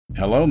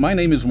Hello, my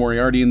name is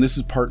Moriarty, and this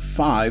is part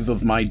 5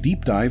 of my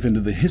deep dive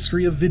into the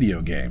history of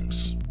video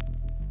games.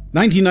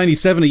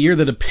 1997, a year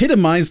that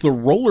epitomized the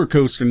roller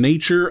coaster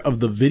nature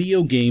of the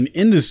video game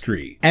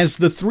industry. As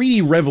the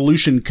 3D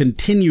revolution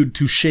continued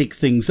to shake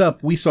things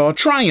up, we saw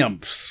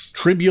triumphs,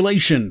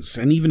 tribulations,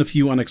 and even a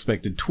few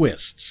unexpected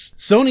twists.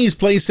 Sony's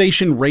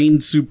PlayStation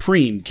reigned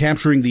supreme,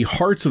 capturing the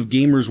hearts of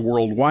gamers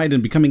worldwide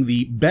and becoming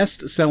the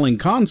best-selling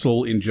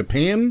console in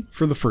Japan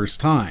for the first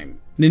time.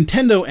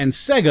 Nintendo and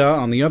Sega,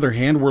 on the other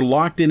hand, were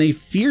locked in a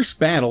fierce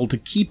battle to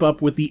keep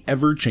up with the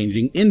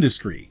ever-changing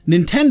industry.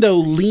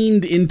 Nintendo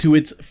leaned into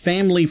its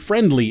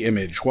family-friendly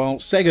image, while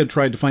Sega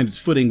tried to find its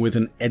footing with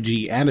an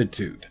edgy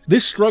attitude.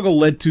 This struggle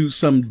led to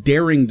some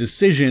daring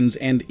decisions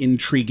and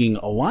intriguing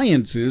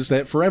alliances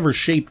that forever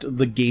shaped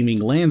the gaming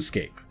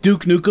landscape.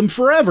 Duke Nukem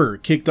Forever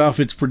kicked off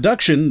its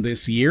production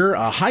this year,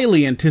 a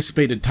highly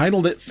anticipated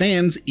title that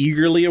fans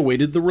eagerly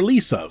awaited the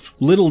release of.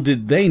 Little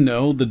did they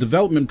know, the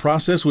development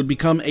process would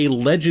become a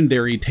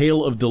legendary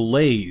tale of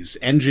delays,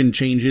 engine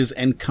changes,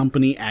 and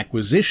company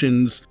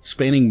acquisitions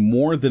spanning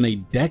more than a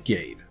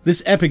decade.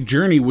 This epic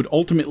journey would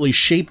ultimately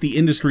shape the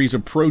industry's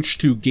approach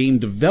to game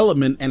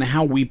development and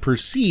how we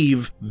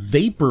perceive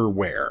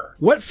vaporware.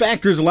 What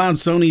factors allowed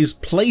Sony's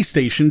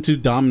PlayStation to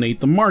dominate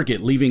the market,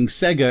 leaving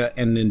Sega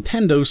and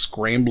Nintendo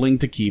scrambling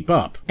to keep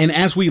up? And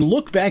as we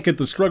look back at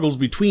the struggles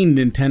between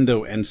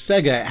Nintendo and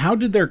Sega, how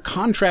did their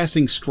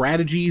contrasting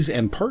strategies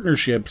and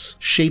partnerships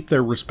shape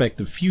their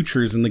respective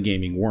futures in the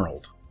gaming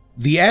world?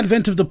 The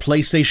advent of the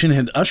PlayStation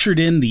had ushered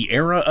in the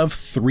era of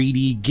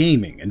 3D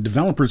gaming, and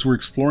developers were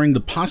exploring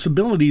the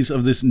possibilities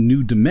of this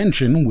new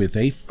dimension with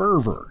a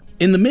fervor.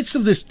 In the midst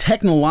of this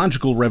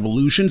technological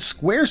revolution,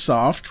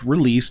 Squaresoft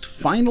released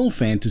Final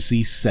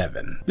Fantasy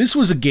VII. This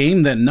was a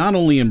game that not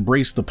only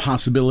embraced the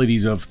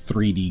possibilities of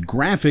 3D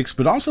graphics,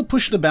 but also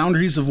pushed the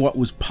boundaries of what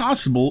was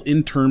possible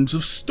in terms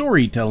of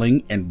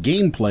storytelling and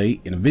gameplay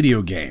in a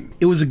video game.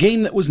 It was a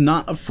game that was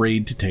not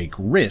afraid to take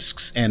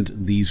risks, and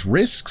these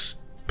risks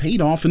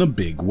paid off in a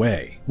big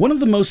way. One of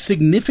the most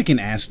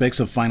significant aspects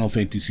of Final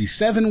Fantasy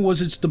VII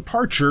was its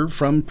departure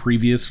from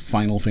previous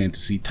Final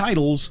Fantasy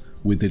titles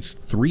with its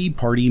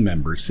 3-party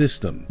member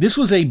system. This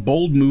was a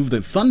bold move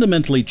that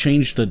fundamentally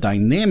changed the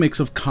dynamics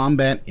of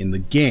combat in the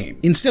game.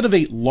 Instead of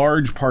a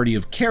large party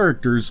of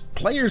characters,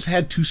 players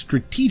had to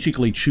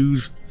strategically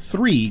choose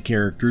 3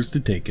 characters to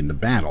take into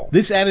battle.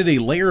 This added a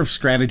layer of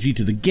strategy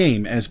to the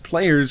game, as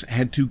players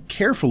had to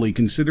carefully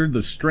consider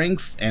the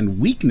strengths and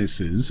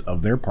weaknesses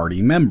of their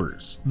party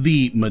members.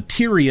 The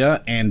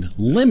Materia and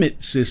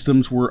Limit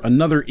systems were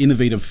another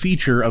innovative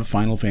feature of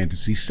Final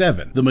Fantasy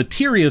VII. The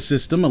Materia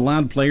system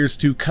allowed players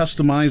to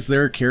customize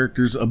their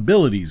characters'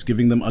 abilities,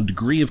 giving them a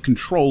degree of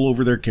control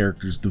over their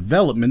character's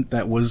development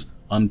that was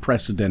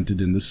unprecedented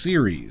in the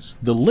series.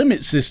 The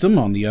Limit system,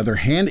 on the other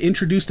hand,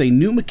 introduced a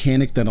new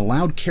mechanic that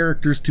allowed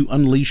characters to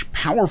unleash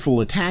powerful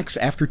attacks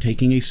after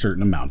taking a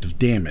certain amount of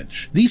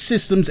damage. These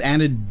systems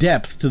added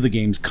depth to the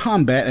game's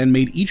combat and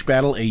made each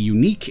battle a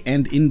unique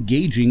and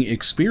engaging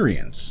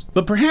experience.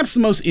 But perhaps the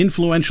most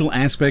influential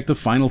aspect of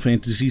Final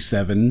Fantasy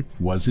VII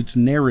was its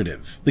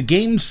narrative. The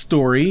game's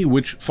story,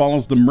 which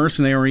follows the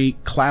mercenary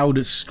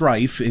Cloud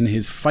Strife in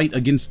his fight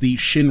against the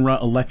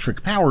Shinra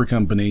Electric Power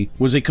Company,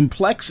 was a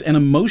complex and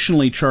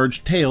emotionally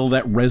charged tale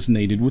that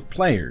resonated with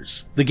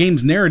players. The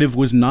game's narrative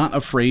was not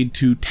afraid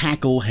to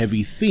tackle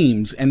heavy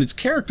themes, and its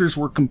characters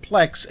were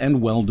complex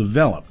and well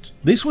developed.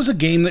 This was a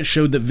game that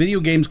showed that video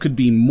games could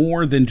be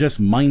more than just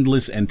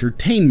mindless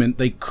entertainment.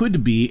 They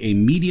could be a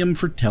medium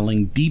for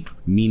telling deep,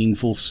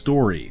 meaningful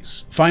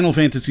stories. Final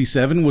Fantasy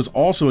VII was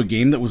also a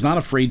game that was not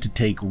afraid to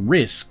take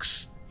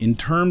risks in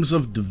terms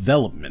of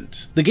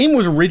development. The game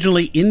was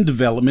originally in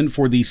development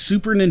for the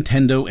Super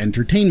Nintendo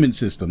Entertainment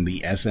System,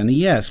 the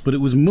SNES, but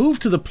it was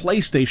moved to the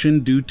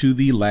PlayStation due to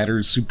the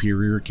latter's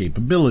superior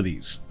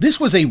capabilities. This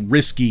was a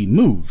risky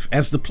move,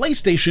 as the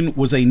PlayStation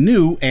was a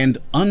new and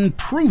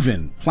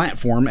unproven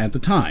platform at the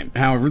time.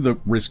 However, the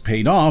risk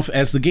paid off,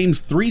 as the game's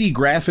 3D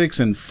graphics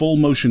and full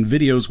motion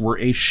videos were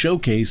a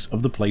showcase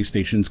of the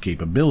PlayStation's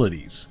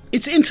capabilities.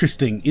 It's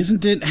interesting,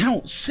 isn't it,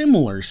 how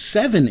similar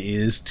 7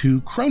 is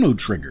to Chrono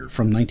Trigger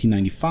from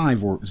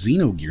 1995 or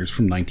Xenogears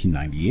from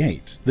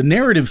 1998. The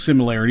narrative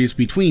similarities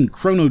between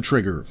Chrono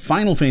Trigger,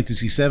 Final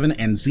Fantasy VII,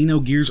 and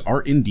Xenogears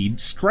are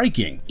indeed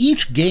striking.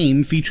 Each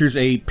game features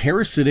a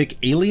parasitic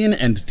alien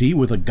entity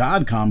with a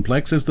god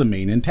complex as the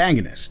main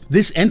antagonist.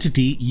 This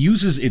entity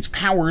uses its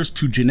powers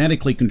to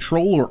genetically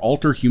control or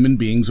alter human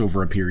beings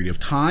over a period of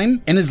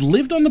time, and has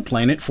lived on the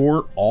planet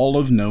for all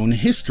of known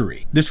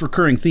history. This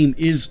recurring theme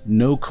is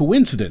no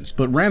coincidence,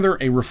 but rather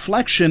a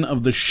reflection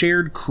of the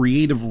shared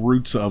creative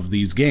roots of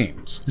these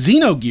games.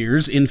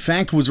 Xenogears, in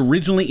fact, was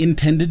originally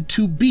intended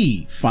to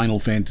be Final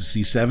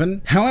Fantasy VII.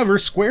 However,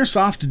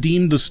 Squaresoft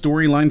deemed the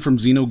storyline from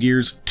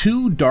Xenogears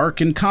too dark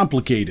and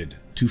complicated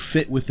to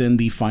fit within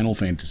the Final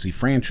Fantasy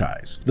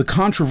franchise. The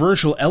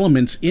controversial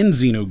elements in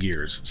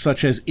Xenogears,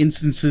 such as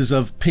instances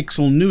of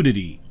pixel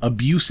nudity,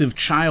 abusive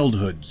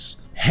childhoods,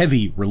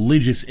 heavy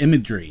religious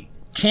imagery,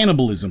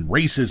 Cannibalism,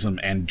 racism,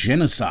 and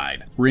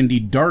genocide were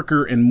indeed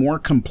darker and more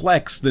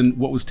complex than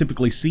what was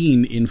typically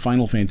seen in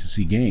Final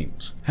Fantasy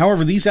games.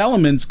 However, these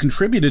elements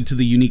contributed to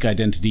the unique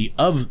identity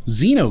of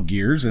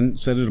Xenogears and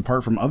set it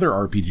apart from other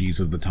RPGs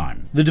of the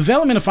time. The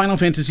development of Final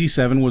Fantasy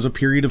VII was a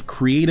period of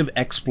creative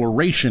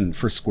exploration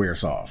for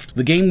Squaresoft.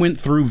 The game went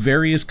through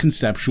various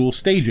conceptual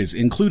stages,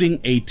 including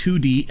a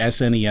 2D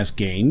SNES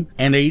game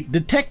and a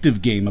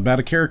detective game about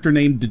a character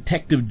named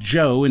Detective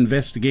Joe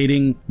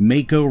investigating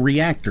Mako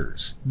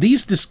reactors.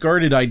 These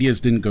discarded ideas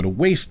didn't go to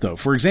waste, though.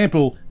 For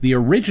example, the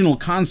original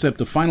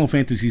concept of Final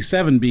Fantasy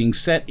VII being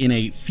set in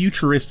a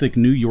futuristic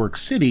New York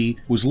City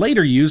was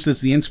later used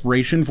as the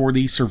inspiration for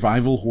the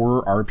survival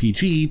horror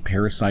RPG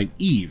Parasite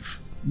Eve.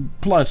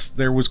 Plus,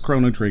 there was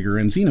Chrono Trigger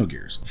and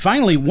Xenogears.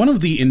 Finally, one of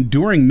the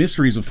enduring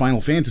mysteries of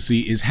Final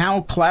Fantasy is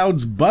how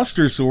Cloud's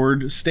Buster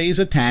Sword stays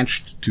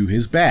attached to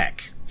his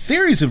back.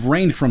 Theories have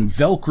ranged from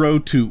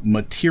Velcro to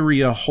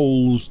materia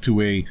holes to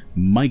a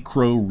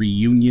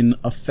micro-reunion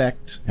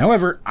effect.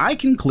 However, I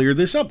can clear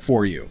this up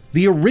for you.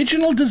 The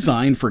original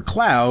design for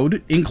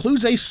Cloud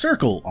includes a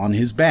circle on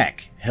his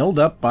back, held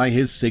up by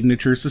his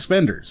signature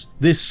suspenders.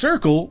 This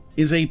circle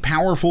is a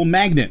powerful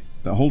magnet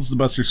that holds the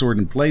Buster Sword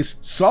in place,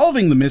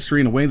 solving the mystery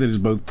in a way that is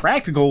both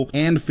practical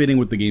and fitting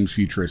with the game's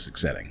futuristic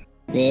setting.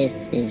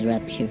 This is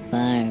Rupture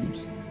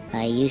Farms.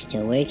 I used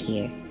to work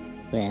here.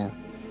 Well,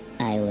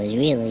 I was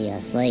really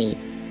a slave.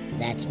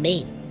 That's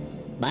me.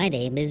 My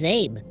name is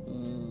Abe.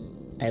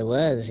 I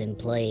was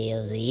Employee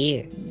of the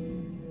Year.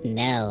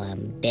 Now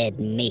I'm dead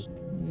meat.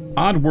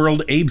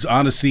 Oddworld Abe's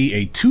Odyssey,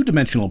 a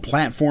two-dimensional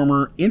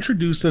platformer,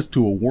 introduced us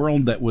to a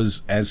world that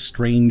was as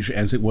strange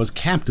as it was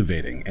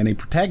captivating, and a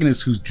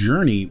protagonist whose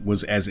journey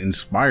was as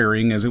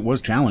inspiring as it was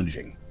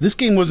challenging. This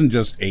game wasn't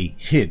just a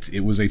hit,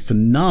 it was a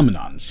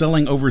phenomenon,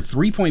 selling over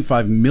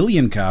 3.5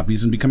 million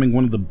copies and becoming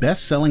one of the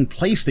best-selling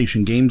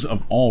PlayStation games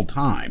of all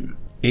time.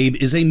 Abe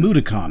is a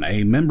Mudokon,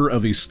 a member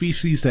of a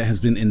species that has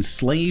been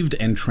enslaved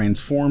and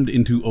transformed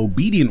into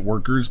obedient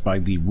workers by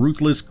the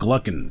ruthless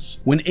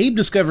Glukkons. When Abe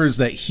discovers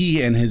that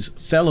he and his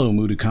fellow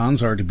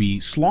Mudokons are to be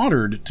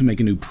slaughtered to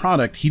make a new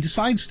product, he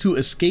decides to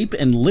escape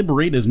and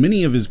liberate as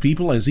many of his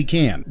people as he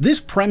can. This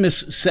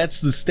premise sets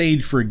the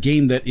stage for a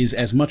game that is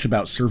as much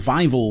about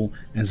survival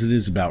as it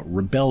is about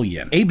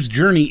rebellion. Abe's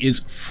journey is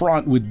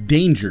fraught with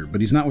danger,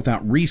 but he's not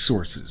without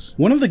resources.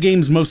 One of the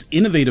game's most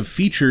innovative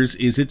features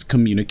is its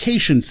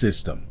communication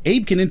system.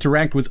 Abe can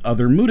interact with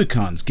other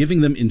Mudokons,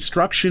 giving them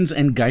instructions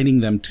and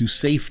guiding them to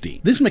safety.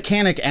 This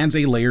mechanic adds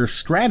a layer of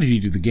strategy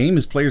to the game,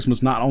 as players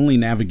must not only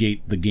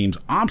navigate the game's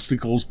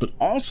obstacles, but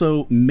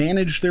also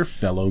manage their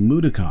fellow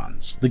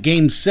Mudokons. The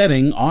game's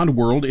setting,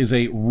 Oddworld, is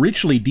a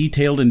richly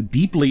detailed and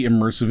deeply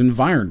immersive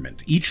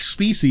environment. Each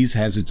species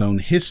has its own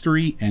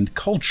history and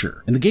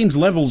culture, and the game's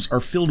levels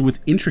are filled with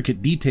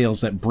intricate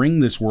details that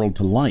bring this world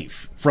to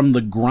life. From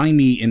the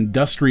grimy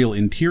industrial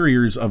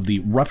interiors of the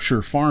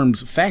Rupture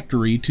Farms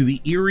factory to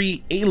the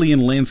eerie alien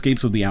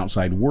landscapes of the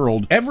outside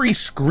world, every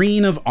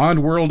screen of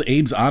Oddworld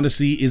Abe's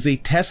Odyssey is a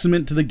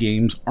testament to the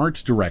game's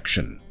art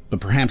direction.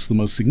 But perhaps the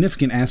most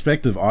significant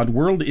aspect of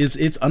Oddworld is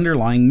its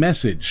underlying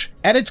message.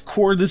 At its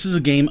core, this is a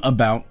game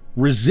about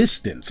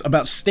resistance,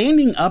 about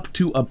standing up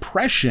to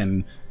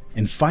oppression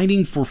and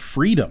fighting for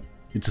freedom.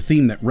 It's a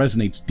theme that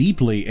resonates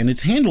deeply, and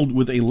it's handled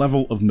with a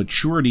level of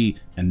maturity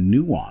and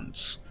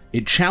nuance.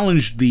 It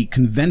challenged the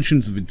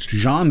conventions of its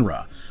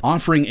genre,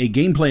 offering a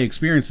gameplay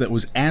experience that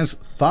was as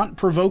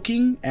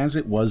thought-provoking as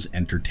it was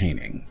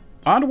entertaining.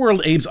 Oddworld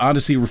Abe's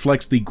Odyssey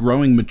reflects the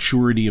growing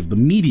maturity of the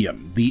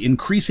medium, the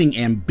increasing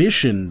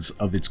ambitions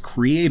of its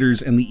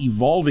creators, and the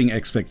evolving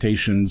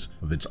expectations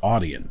of its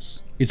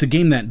audience. It's a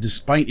game that,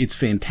 despite its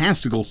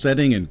fantastical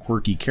setting and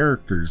quirky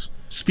characters,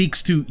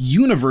 speaks to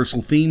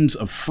universal themes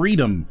of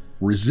freedom,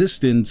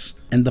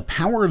 resistance, and the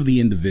power of the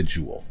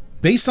individual.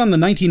 Based on the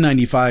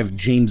 1995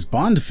 James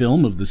Bond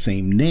film of the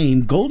same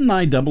name,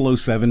 GoldenEye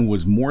 007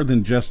 was more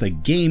than just a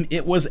game,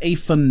 it was a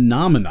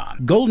phenomenon.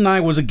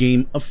 GoldenEye was a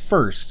game of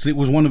firsts. It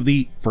was one of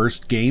the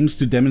first games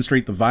to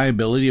demonstrate the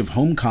viability of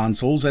home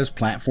consoles as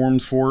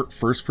platforms for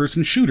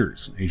first-person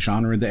shooters, a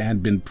genre that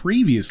had been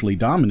previously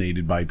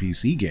dominated by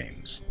PC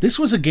games. This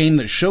was a game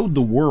that showed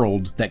the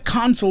world that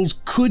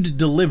consoles could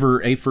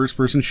deliver a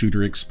first-person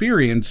shooter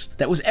experience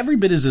that was every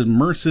bit as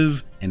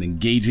immersive and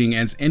engaging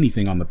as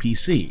anything on the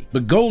PC.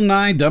 But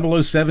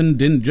GoldenEye 007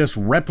 didn't just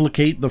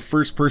replicate the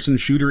first-person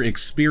shooter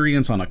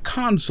experience on a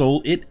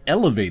console, it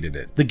elevated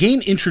it. The game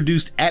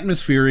introduced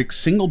atmospheric,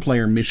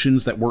 single-player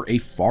missions that were a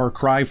far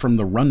cry from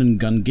the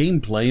run-and-gun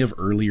gameplay of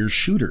earlier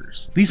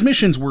shooters. These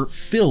missions were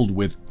filled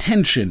with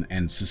tension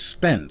and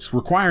suspense,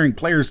 requiring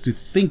players to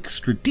think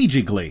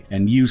strategically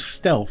and use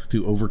stealth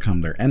to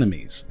overcome their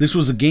enemies. This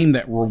was a game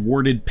that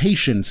rewarded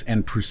patience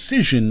and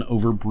precision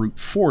over brute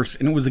force,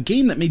 and it was a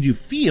game that made you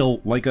feel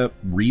like a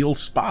real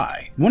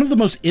spy. One of the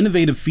most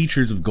innovative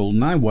features of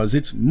GoldenEye was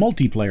its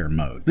multiplayer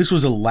mode. This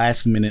was a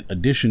last-minute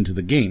addition to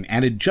the game,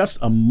 added just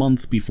a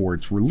month before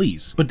its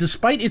release. But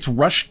despite its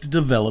rushed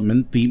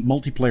development, the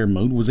multiplayer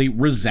mode was a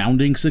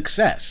resounding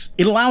success.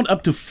 It allowed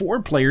up to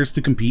 4 players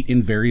to compete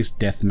in various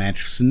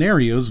deathmatch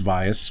scenarios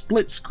via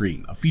split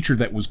screen, a feature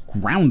that was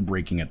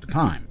groundbreaking at the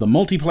time. The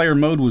multiplayer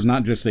mode was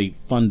not just a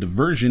fun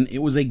diversion, it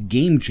was a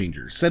game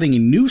changer, setting a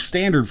new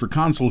standard for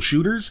console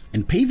shooters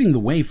and paving the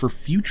way for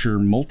future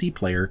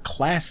multiplayer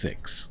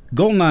classics.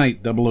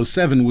 GoldenEye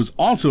 007 was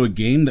also a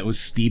game that was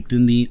steeped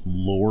in the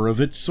lore of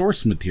its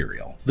source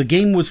material. The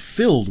game was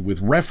filled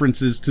with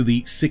references to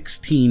the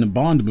 16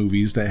 Bond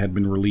movies that had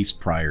been released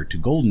prior to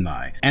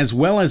GoldenEye, as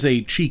well as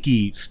a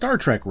cheeky Star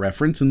Trek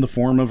reference in the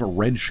form of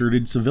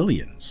red-shirted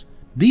civilians.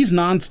 These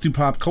nods to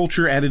pop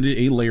culture added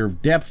a layer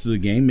of depth to the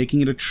game,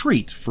 making it a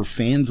treat for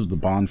fans of the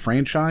Bond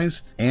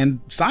franchise and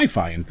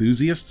sci-fi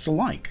enthusiasts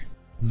alike.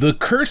 The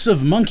Curse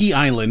of Monkey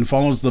Island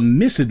follows the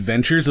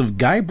misadventures of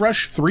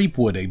Guybrush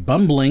Threepwood, a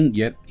bumbling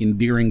yet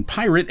endearing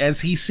pirate,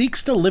 as he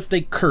seeks to lift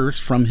a curse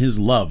from his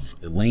love,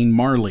 Elaine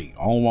Marley,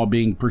 all while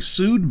being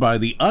pursued by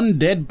the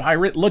undead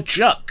pirate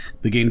LeChuck.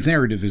 The game's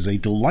narrative is a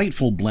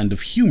delightful blend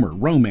of humor,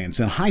 romance,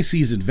 and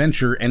high-seas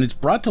adventure, and it's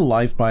brought to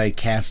life by a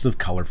cast of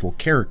colorful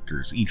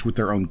characters, each with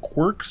their own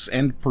quirks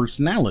and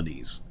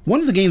personalities. One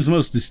of the game's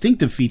most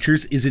distinctive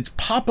features is its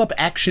pop-up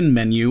action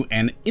menu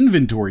and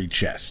inventory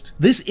chest.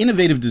 This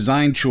innovative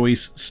design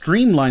choice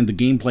streamlined the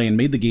gameplay and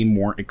made the game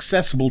more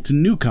accessible to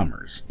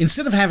newcomers.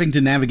 Instead of having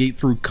to navigate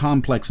through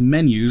complex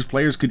menus,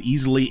 players could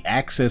easily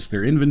access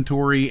their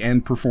inventory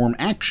and perform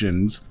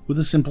actions with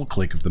a simple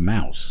click of the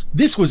mouse.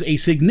 This was a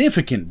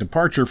significant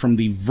departure from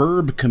the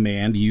verb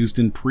command used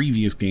in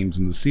previous games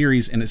in the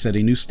series, and it set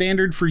a new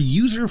standard for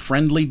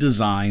user-friendly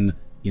design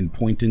in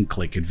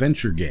point-and-click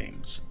adventure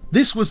games.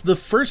 This was the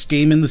first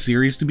game in the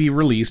series to be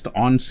released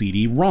on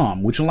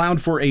CD-ROM, which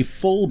allowed for a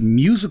full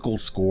musical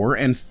score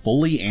and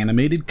fully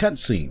animated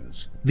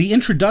cutscenes. The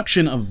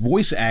introduction of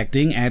voice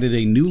acting added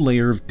a new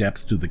layer of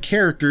depth to the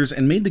characters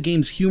and made the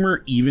game's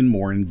humor even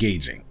more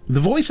engaging.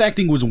 The voice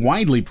acting was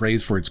widely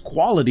praised for its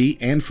quality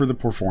and for the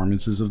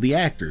performances of the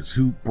actors,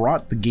 who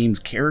brought the game's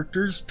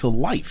characters to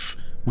life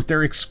with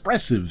their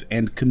expressive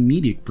and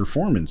comedic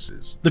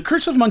performances. The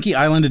Curse of Monkey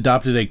Island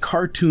adopted a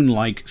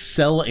cartoon-like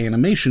cell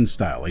animation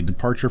style, a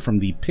departure from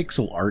the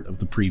pixel art of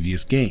the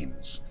previous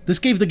games. This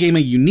gave the game a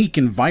unique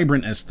and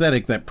vibrant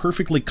aesthetic that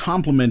perfectly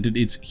complemented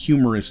its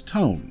humorous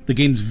tone. The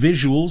game's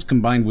visuals,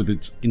 combined with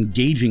its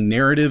engaging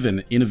narrative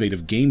and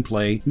innovative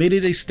gameplay, made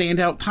it a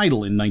standout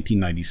title in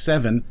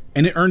 1997,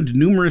 and it earned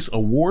numerous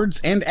awards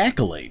and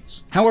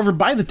accolades. However,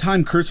 by the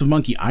time Curse of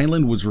Monkey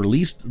Island was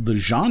released, the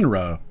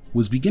genre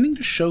was beginning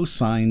to show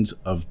signs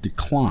of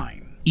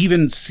decline.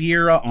 Even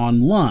Sierra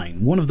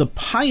Online, one of the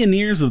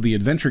pioneers of the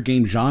adventure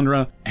game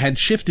genre, had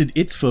shifted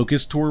its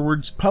focus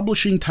towards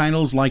publishing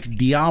titles like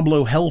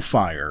Diablo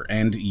Hellfire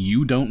and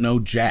You Don't Know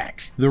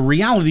Jack. The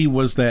reality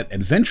was that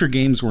adventure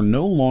games were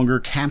no longer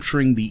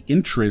capturing the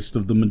interest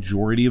of the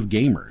majority of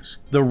gamers.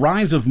 The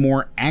rise of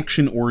more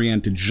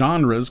action-oriented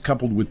genres,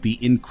 coupled with the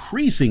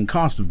increasing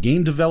cost of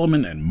game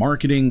development and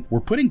marketing, were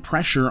putting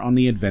pressure on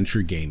the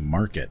adventure game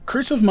market.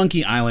 Curse of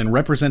Monkey Island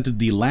represented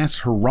the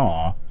last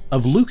hurrah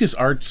of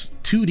LucasArts'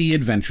 2D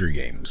adventure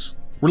games.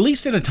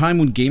 Released at a time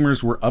when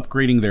gamers were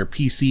upgrading their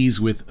PCs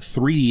with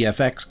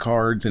 3DFX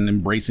cards and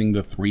embracing the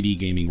 3D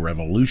gaming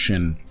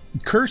revolution,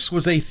 Curse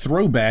was a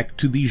throwback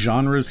to the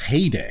genre's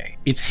heyday.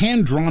 Its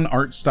hand-drawn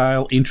art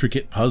style,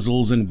 intricate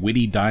puzzles, and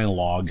witty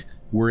dialogue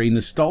were a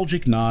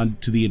nostalgic nod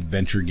to the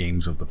adventure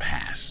games of the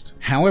past.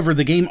 However,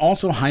 the game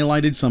also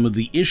highlighted some of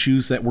the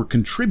issues that were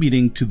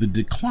contributing to the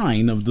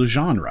decline of the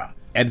genre.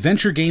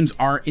 Adventure games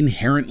are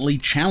inherently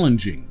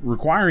challenging,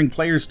 requiring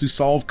players to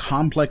solve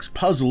complex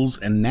puzzles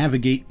and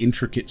navigate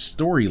intricate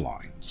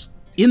storylines.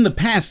 In the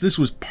past, this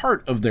was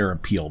part of their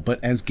appeal,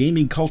 but as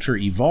gaming culture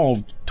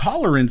evolved,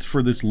 tolerance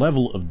for this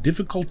level of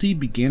difficulty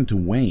began to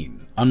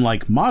wane.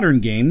 Unlike modern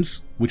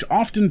games, which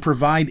often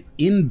provide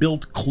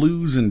inbuilt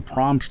clues and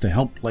prompts to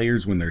help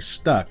players when they're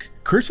stuck,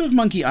 Curse of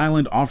Monkey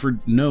Island offered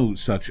no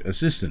such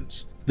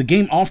assistance. The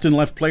game often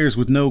left players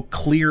with no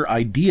clear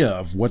idea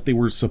of what they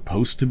were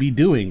supposed to be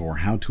doing or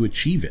how to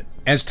achieve it.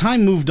 As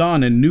time moved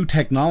on and new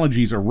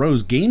technologies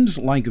arose, games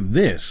like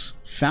this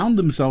found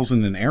themselves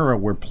in an era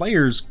where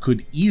players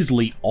could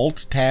easily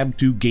alt-tab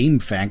to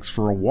GameFAQs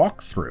for a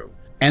walkthrough.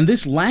 And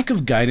this lack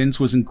of guidance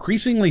was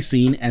increasingly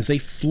seen as a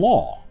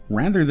flaw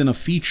rather than a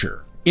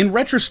feature. In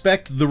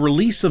retrospect, the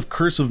release of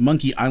Curse of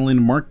Monkey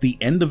Island marked the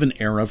end of an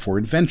era for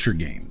adventure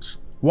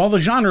games. While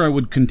the genre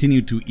would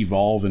continue to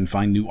evolve and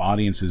find new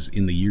audiences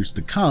in the years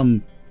to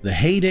come, the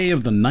heyday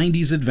of the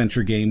 90s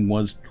adventure game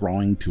was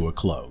drawing to a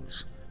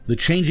close. The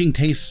changing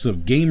tastes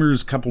of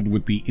gamers, coupled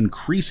with the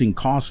increasing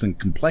costs and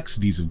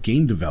complexities of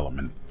game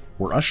development,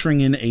 were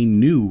ushering in a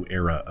new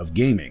era of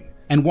gaming.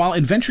 And while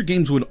adventure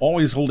games would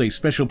always hold a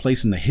special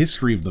place in the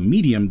history of the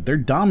medium, their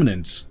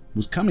dominance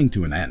was coming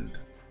to an end.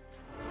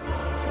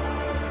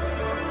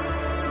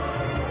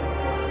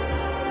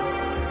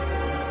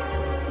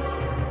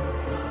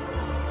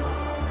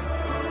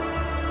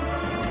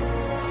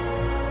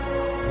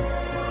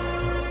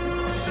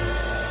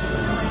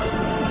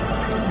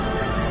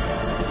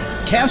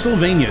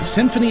 Castlevania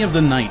Symphony of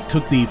the Night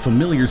took the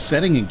familiar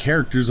setting and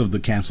characters of the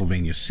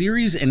Castlevania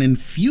series and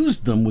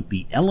infused them with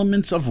the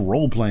elements of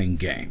role-playing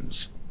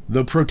games.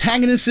 The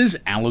protagonist is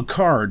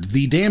Alucard,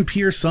 the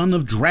Dhampir son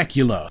of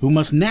Dracula, who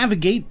must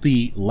navigate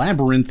the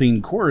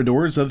labyrinthine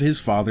corridors of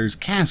his father's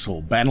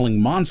castle, battling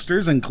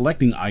monsters and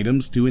collecting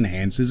items to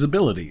enhance his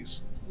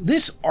abilities.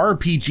 This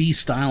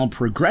RPG-style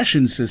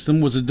progression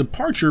system was a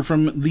departure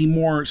from the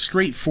more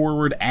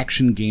straightforward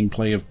action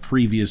gameplay of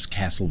previous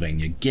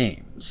Castlevania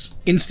games.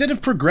 Instead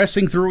of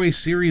progressing through a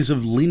series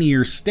of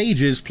linear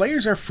stages,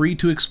 players are free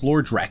to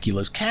explore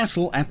Dracula's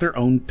castle at their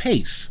own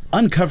pace,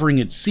 uncovering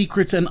its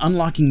secrets and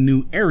unlocking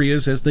new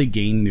areas as they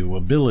gain new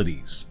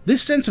abilities.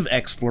 This sense of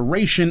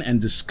exploration and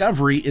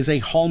discovery is a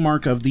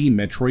hallmark of the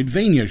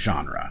Metroidvania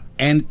genre,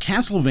 and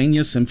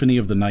Castlevania Symphony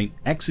of the Night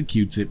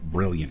executes it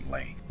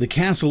brilliantly. The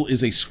castle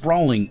is a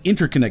sprawling,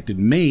 interconnected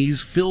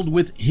maze filled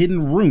with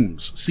hidden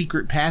rooms,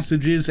 secret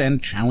passages,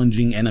 and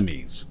challenging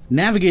enemies.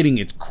 Navigating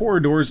its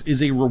corridors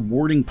is a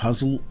rewarding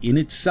puzzle in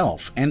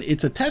itself, and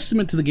it's a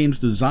testament to the game's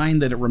design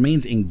that it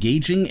remains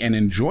engaging and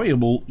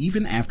enjoyable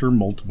even after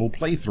multiple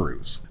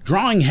playthroughs.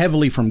 Drawing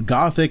heavily from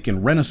Gothic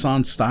and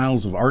Renaissance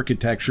styles of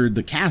architecture,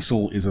 the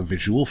castle is a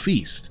visual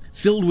feast,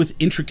 filled with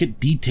intricate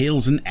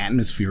details and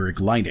atmospheric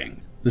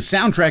lighting. The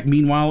soundtrack,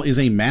 meanwhile, is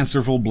a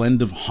masterful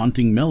blend of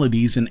haunting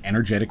melodies and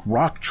energetic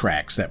rock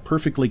tracks that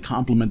perfectly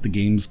complement the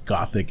game's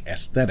gothic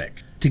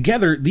aesthetic.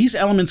 Together, these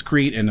elements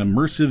create an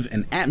immersive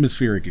and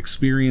atmospheric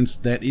experience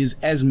that is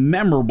as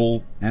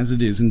memorable as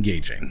it is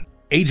engaging.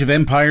 Age of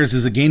Empires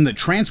is a game that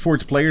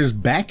transports players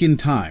back in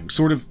time,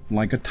 sort of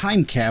like a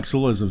time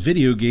capsule as a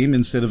video game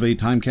instead of a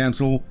time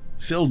capsule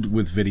filled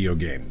with video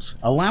games,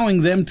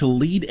 allowing them to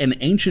lead an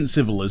ancient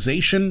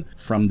civilization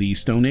from the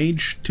Stone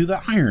Age to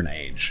the Iron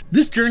Age.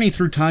 This journey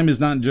through time is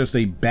not just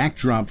a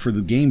backdrop for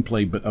the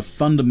gameplay, but a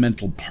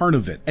fundamental part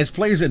of it. As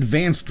players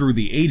advance through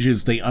the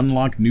ages, they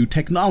unlock new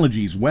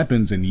technologies,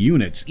 weapons, and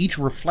units, each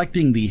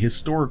reflecting the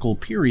historical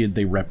period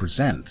they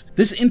represent.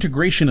 This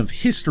integration of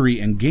history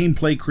and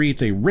gameplay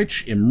creates a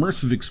rich,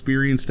 immersive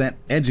experience that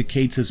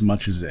educates as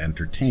much as it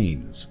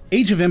entertains.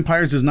 Age of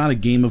Empires is not a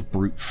game of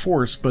brute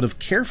force, but of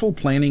careful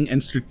planning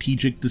and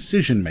strategic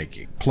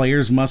decision-making.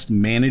 Players must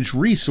manage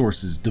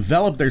resources,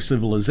 develop their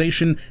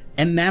civilization,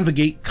 and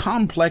navigate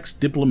complex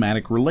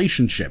diplomatic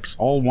relationships,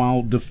 all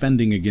while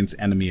defending against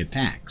enemy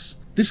attacks.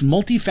 This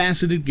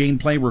multifaceted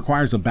gameplay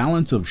requires a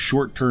balance of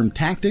short-term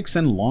tactics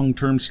and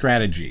long-term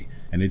strategy,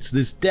 and it's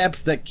this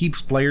depth that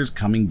keeps players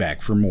coming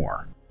back for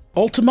more.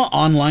 Ultima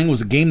Online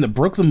was a game that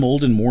broke the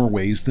mold in more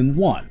ways than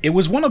one. It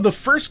was one of the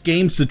first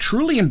games to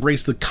truly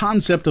embrace the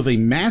concept of a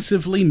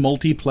massively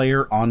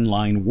multiplayer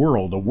online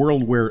world, a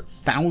world where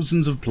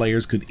thousands of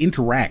players could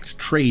interact,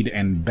 trade,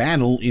 and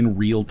battle in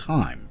real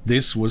time.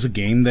 This was a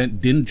game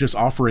that didn't just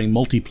offer a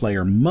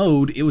multiplayer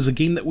mode, it was a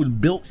game that was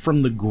built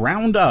from the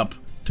ground up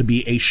to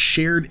be a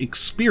shared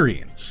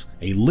experience,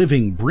 a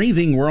living,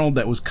 breathing world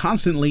that was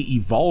constantly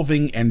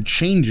evolving and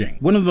changing.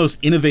 One of the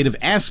most innovative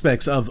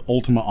aspects of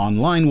Ultima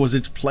Online was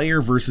its player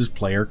versus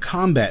player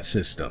combat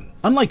system.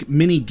 Unlike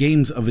many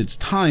games of its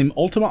time,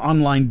 Ultima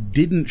Online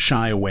didn't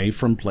shy away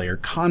from player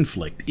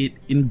conflict, it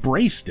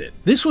embraced it.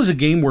 This was a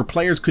game where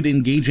players could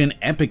engage in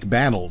epic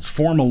battles,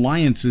 form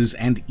alliances,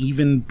 and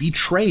even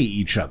betray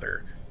each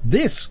other.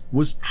 This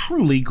was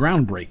truly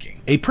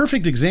groundbreaking. A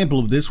perfect example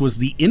of this was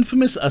the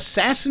infamous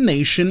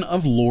assassination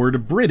of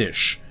Lord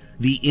British,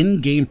 the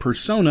in-game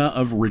persona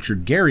of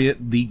Richard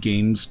Garriott, the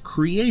game's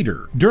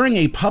creator. During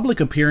a public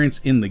appearance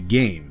in the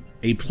game,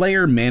 a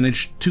player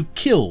managed to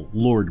kill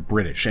Lord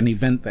British, an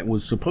event that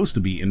was supposed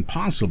to be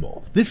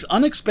impossible. This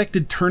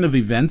unexpected turn of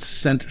events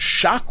sent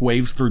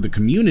shockwaves through the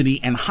community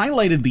and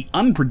highlighted the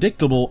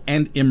unpredictable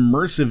and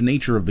immersive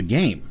nature of the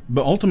game.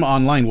 But Ultima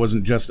Online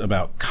wasn't just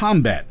about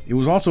combat, it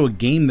was also a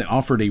game that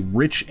offered a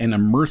rich and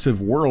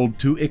immersive world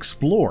to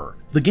explore.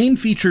 The game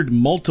featured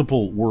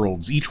multiple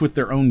worlds, each with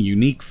their own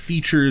unique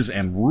features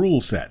and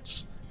rule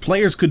sets.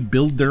 Players could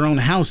build their own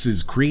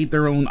houses, create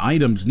their own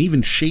items, and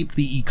even shape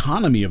the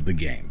economy of the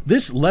game.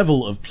 This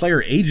level of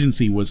player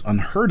agency was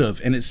unheard of,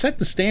 and it set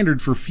the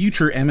standard for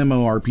future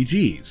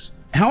MMORPGs.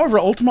 However,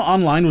 Ultima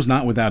Online was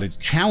not without its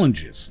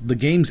challenges. The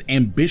game's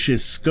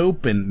ambitious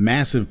scope and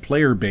massive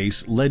player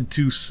base led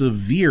to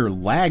severe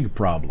lag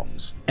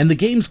problems, and the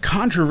game's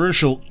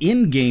controversial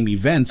in-game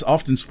events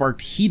often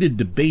sparked heated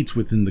debates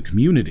within the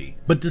community.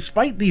 But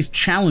despite these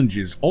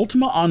challenges,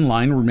 Ultima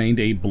Online remained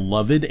a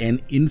beloved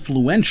and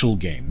influential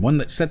game, one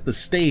that set the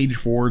stage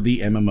for the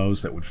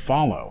MMOs that would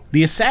follow.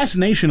 The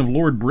assassination of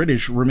Lord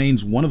British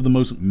remains one of the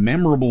most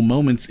memorable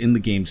moments in the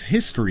game's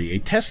history, a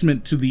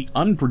testament to the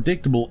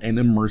unpredictable and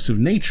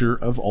immersive nature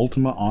of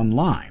Ultima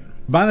Online.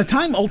 By the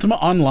time Ultima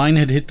Online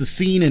had hit the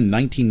scene in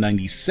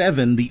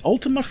 1997, the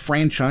Ultima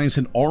franchise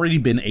had already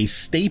been a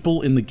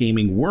staple in the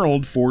gaming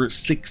world for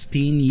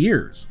 16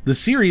 years. The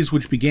series,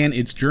 which began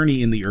its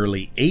journey in the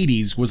early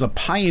 80s, was a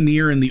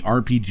pioneer in the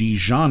RPG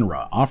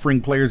genre, offering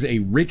players a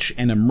rich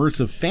and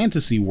immersive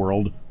fantasy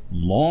world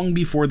long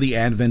before the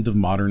advent of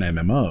modern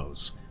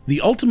MMOs. The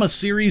Ultima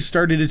series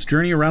started its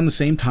journey around the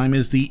same time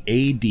as the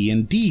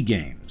AD&D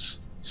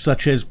games.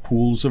 such as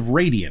Pools of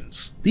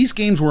Radiance. These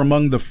games were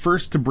among the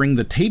first to bring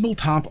the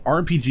tabletop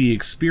RPG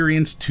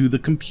experience to the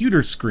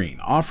computer screen,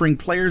 offering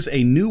players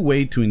a new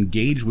way to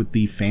engage with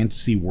the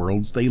fantasy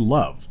worlds they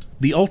loved.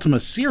 The Ultima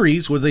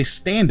series was a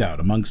standout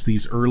amongst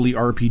these early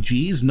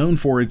RPGs, known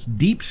for its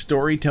deep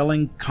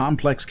storytelling,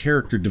 complex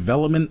character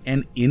development,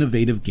 and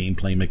innovative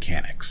gameplay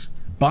mechanics.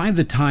 By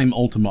the time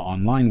Ultima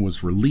Online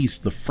was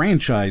released, the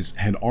franchise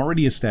had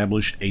already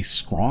established a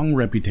strong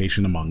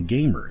reputation among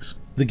gamers.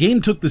 The game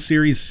took the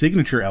series'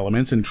 signature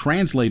elements and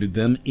translated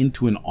them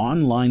into an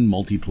online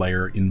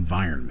multiplayer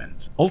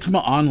environment. Ultima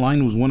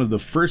Online was one of the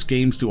first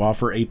games to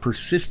offer a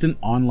persistent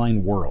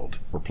online world,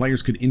 where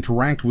players could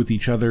interact with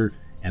each other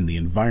and the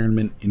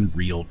environment in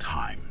real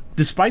time.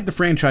 Despite the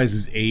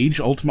franchise's age,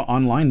 Ultima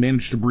Online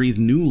managed to breathe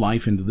new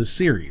life into the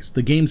series.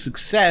 The game's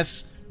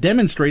success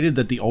demonstrated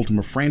that the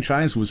Ultima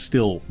franchise was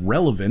still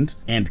relevant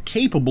and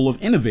capable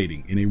of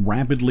innovating in a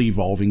rapidly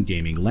evolving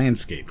gaming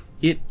landscape.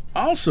 It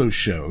also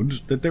showed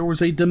that there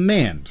was a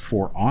demand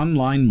for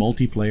online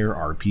multiplayer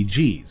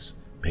RPGs,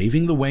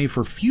 paving the way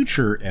for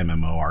future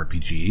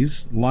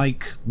MMORPGs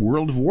like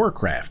World of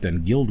Warcraft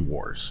and Guild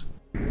Wars.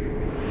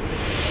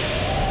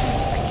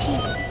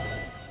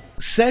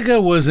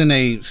 Sega was in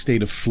a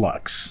state of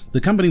flux. The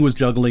company was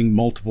juggling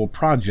multiple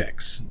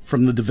projects,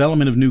 from the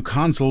development of new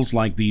consoles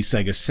like the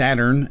Sega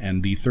Saturn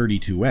and the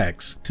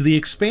 32X, to the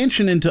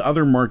expansion into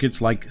other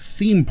markets like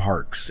theme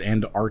parks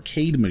and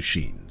arcade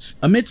machines.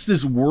 Amidst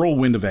this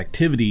whirlwind of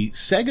activity,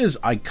 Sega's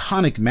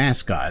iconic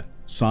mascot,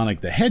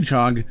 Sonic the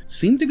Hedgehog,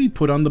 seemed to be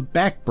put on the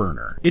back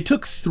burner. It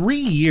took 3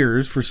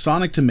 years for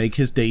Sonic to make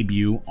his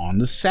debut on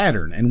the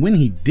Saturn, and when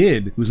he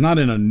did, it was not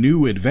in a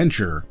new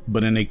adventure,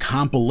 but in a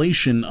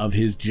compilation of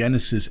his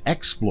Genesis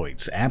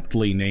exploits,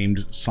 aptly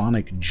named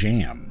Sonic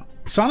Jam.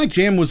 Sonic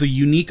Jam was a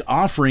unique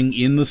offering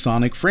in the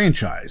Sonic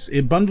franchise.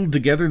 It bundled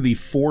together the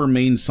 4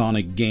 main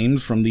Sonic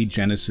games from the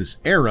Genesis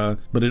era,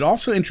 but it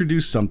also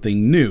introduced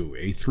something new,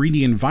 a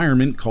 3D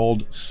environment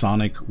called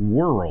Sonic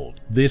World.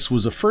 This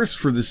was a first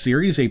for the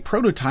series, a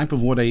prototype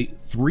of what a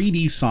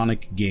 3D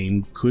Sonic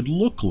game could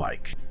look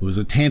like. It was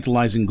a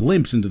tantalizing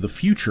glimpse into the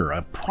future,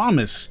 a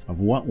promise of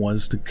what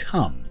was to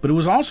come. But it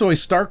was also a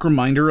stark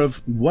reminder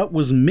of what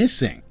was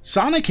missing.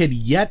 Sonic had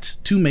yet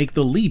to make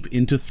the leap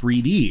into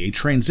 3D, a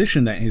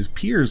transition that his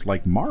peers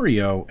like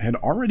Mario had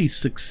already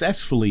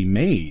successfully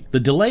made. The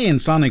delay in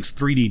Sonic's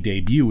 3D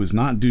debut was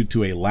not due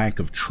to a lack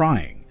of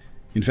trying.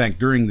 In fact,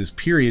 during this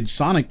period,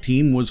 Sonic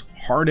Team was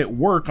hard at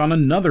work on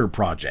another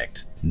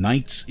project,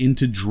 Nights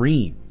into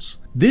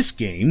Dreams. This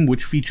game,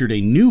 which featured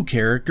a new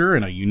character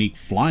and a unique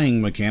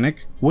flying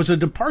mechanic, was a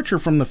departure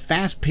from the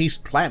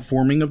fast-paced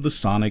platforming of the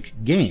Sonic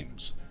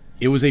games.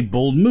 It was a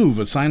bold move,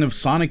 a sign of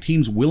Sonic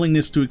Team's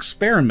willingness to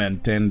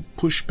experiment and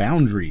push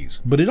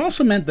boundaries, but it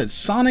also meant that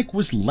Sonic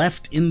was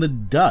left in the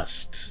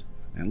dust,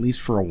 at least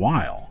for a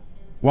while.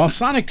 While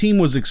Sonic Team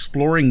was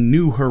exploring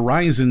new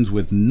horizons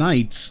with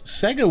Nights,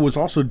 Sega was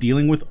also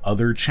dealing with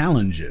other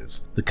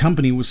challenges. The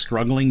company was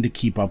struggling to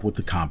keep up with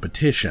the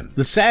competition.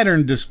 The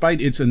Saturn,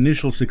 despite its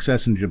initial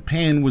success in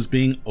Japan, was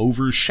being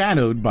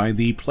overshadowed by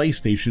the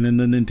PlayStation and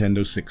the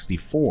Nintendo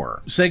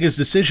 64. Sega's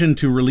decision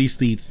to release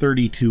the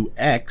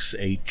 32X,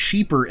 a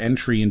cheaper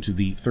entry into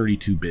the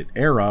 32-bit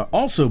era,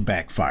 also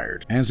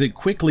backfired, as it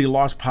quickly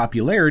lost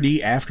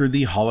popularity after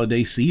the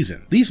holiday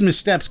season. These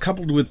missteps,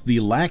 coupled with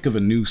the lack of a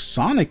new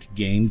Sonic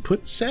game,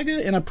 put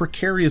Sega in a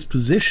precarious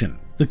position.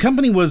 The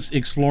company was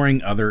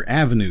exploring other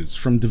avenues,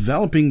 from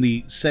developing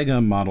the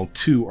Sega Model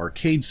 2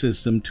 arcade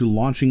system to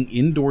launching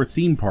indoor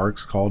theme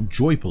parks called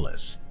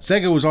Joypolis.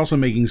 Sega was also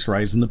making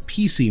strides in the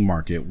PC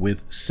market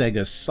with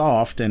Sega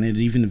Soft, and it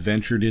even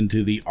ventured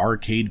into the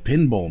arcade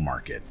pinball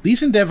market.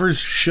 These endeavors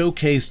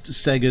showcased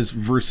Sega's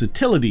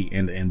versatility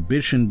and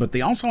ambition, but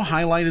they also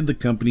highlighted the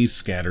company's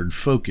scattered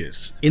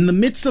focus. In the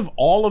midst of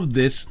all of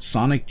this,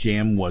 Sonic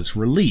Jam was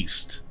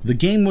released. The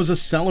game was a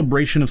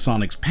celebration of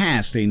Sonic's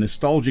past, a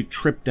nostalgic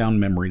trip down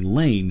memory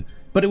lane,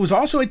 but it was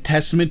also a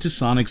testament to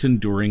Sonic's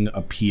enduring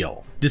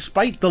appeal.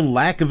 Despite the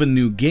lack of a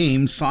new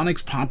game,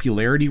 Sonic's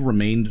popularity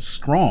remained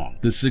strong.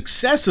 The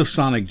success of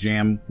Sonic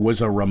Jam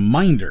was a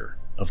reminder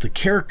of the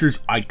character's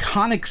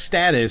iconic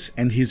status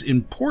and his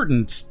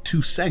importance to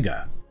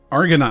Sega.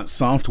 Argonaut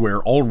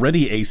Software,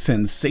 already a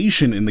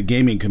sensation in the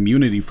gaming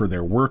community for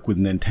their work with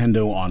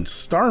Nintendo on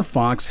Star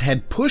Fox,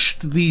 had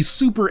pushed the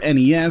Super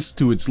NES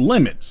to its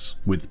limits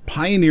with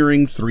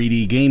pioneering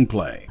 3D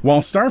gameplay.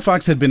 While Star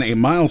Fox had been a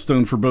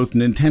milestone for both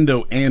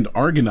Nintendo and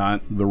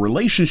Argonaut, the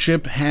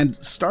relationship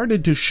had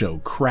started to show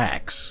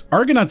cracks.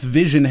 Argonaut's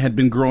vision had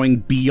been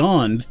growing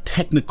beyond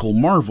technical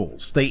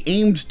marvels. They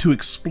aimed to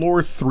explore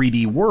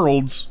 3D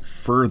worlds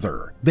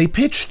further. They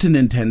pitched to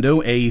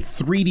Nintendo a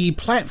 3D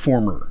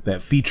platformer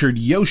that featured featured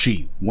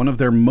Yoshi, one of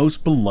their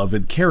most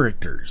beloved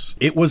characters.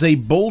 It was a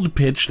bold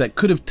pitch that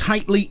could have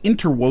tightly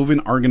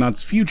interwoven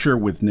Argonaut's future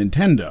with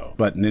Nintendo,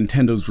 but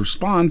Nintendo's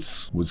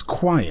response was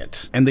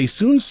quiet, and they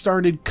soon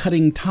started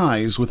cutting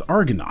ties with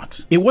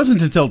Argonaut. It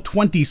wasn't until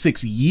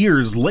 26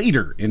 years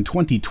later, in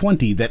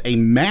 2020, that a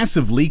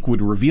massive leak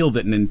would reveal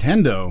that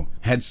Nintendo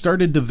had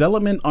started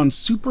development on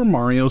Super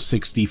Mario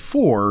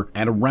 64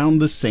 at around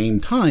the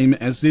same time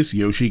as this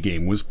Yoshi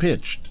game was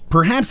pitched.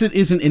 Perhaps it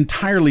isn't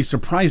entirely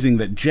surprising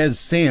that Jez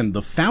Sand,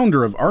 the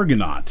founder of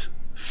Argonaut,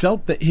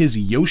 felt that his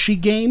Yoshi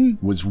game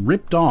was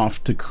ripped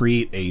off to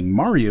create a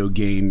Mario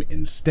game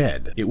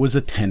instead. It was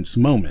a tense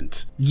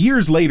moment.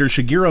 Years later,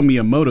 Shigeru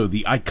Miyamoto,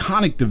 the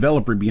iconic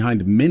developer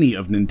behind many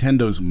of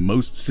Nintendo's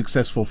most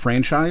successful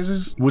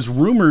franchises, was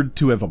rumored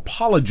to have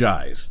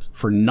apologized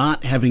for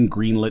not having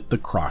greenlit the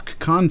Croc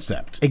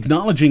concept,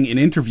 acknowledging in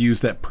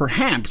interviews that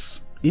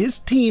perhaps his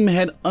team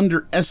had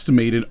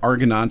underestimated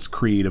Argonaut's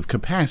creative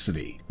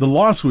capacity. The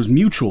loss was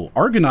mutual.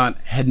 Argonaut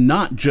had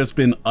not just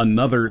been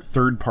another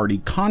third-party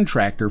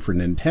contractor for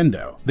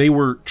Nintendo. They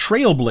were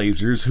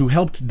trailblazers who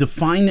helped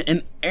define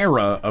an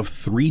era of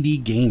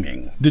 3D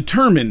gaming.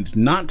 Determined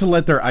not to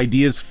let their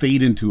ideas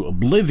fade into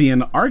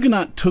oblivion,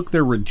 Argonaut took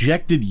their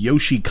rejected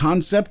Yoshi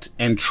concept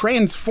and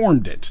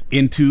transformed it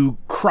into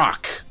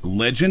Croc,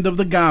 Legend of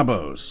the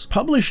Gabos.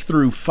 Published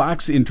through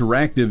Fox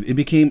Interactive, it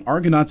became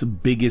Argonaut's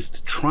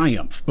biggest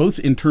triumph, both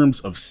in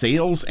terms of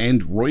sales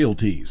and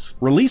royalties.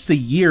 Released a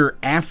year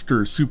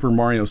after Super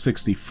Mario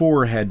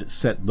 64 had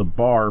set the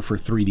bar for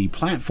 3D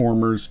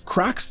platformers,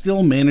 Croc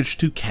still managed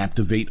to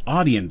captivate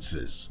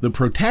audiences. The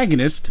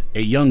protagonist,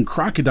 a young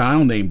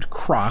crocodile named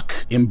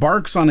Croc,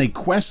 embarks on a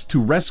quest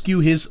to rescue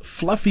his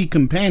fluffy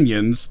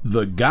companions,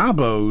 the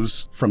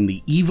Gabos, from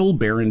the evil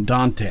Baron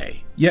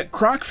Dante. Yet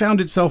Croc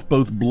found itself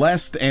both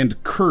blessed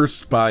and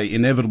cursed by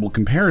inevitable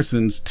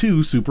comparisons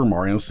to Super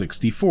Mario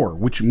 64,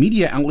 which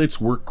media outlets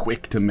were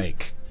quick to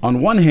make. On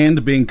one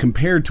hand, being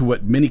compared to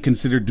what many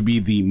considered to be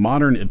the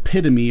modern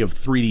epitome of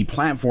 3D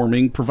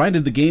platforming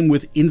provided the game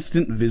with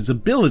instant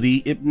visibility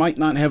it might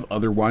not have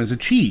otherwise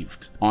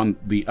achieved. On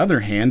the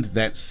other hand,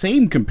 that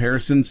same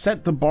comparison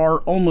set the bar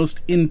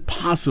almost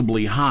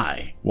impossibly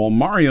high. While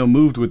Mario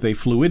moved with a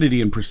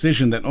fluidity and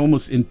precision that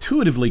almost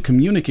intuitively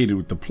communicated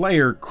with the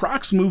player,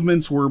 Croc's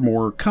movements were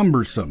more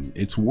cumbersome,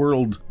 its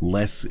world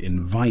less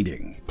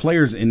inviting.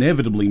 Players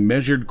inevitably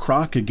measured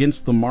Croc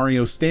against the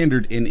Mario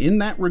standard, and in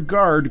that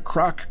regard,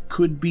 Croc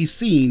could be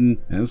seen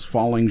as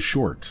falling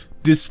short.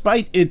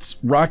 Despite its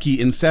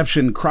rocky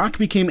inception, Croc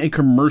became a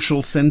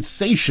commercial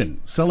sensation,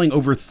 selling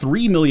over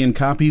 3 million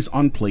copies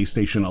on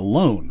PlayStation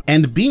alone,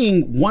 and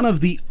being one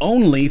of the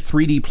only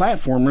 3D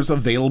platformers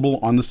available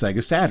on the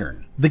Sega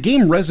Saturn. The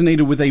game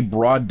resonated with a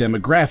broad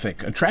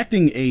demographic,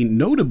 attracting a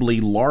notably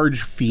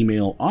large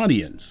female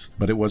audience,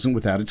 but it wasn't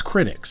without its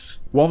critics.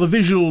 While the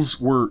visuals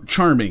were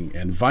charming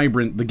and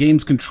vibrant, the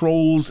game's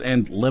controls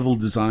and level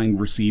design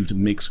received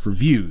mixed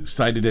reviews,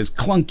 cited as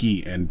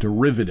clunky and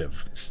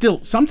derivative.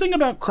 Still, something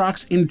about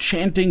Croc's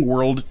enchanting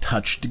world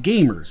touched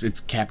gamers.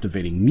 Its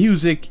captivating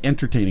music,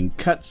 entertaining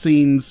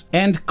cutscenes,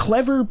 and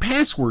clever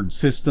password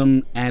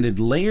system added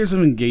layers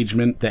of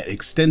engagement that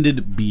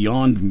extended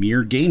beyond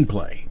mere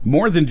gameplay.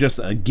 More than just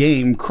a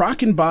game,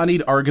 Croc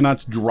embodied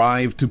Argonaut's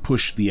drive to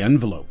push the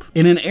envelope.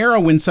 In an era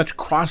when such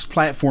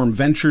cross-platform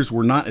ventures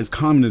were not as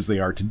common as they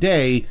are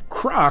today,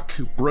 Croc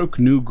broke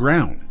new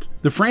ground.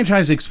 The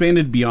franchise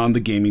expanded beyond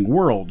the gaming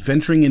world,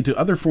 venturing into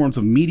other forms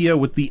of media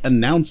with the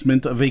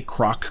announcement of a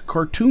Croc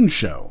cartoon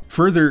show.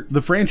 Further,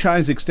 the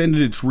franchise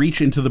extended its reach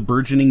into the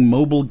burgeoning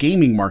mobile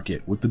gaming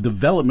market with the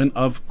development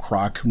of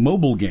Croc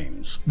mobile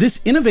games.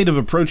 This innovative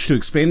approach to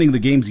expanding the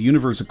game's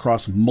universe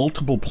across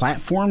multiple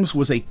platforms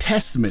was a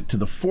testament to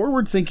the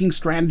forward-thinking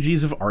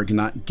strategies of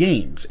Argonaut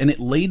Games, and it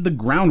laid the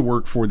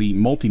groundwork for the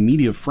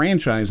multimedia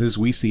franchises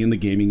we see in the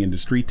gaming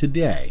industry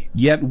today.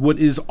 Yet what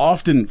is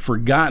often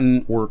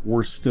forgotten,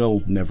 or still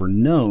never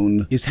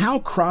known, is how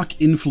Croc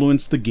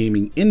influenced the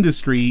gaming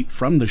industry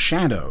from the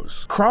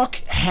shadows. Croc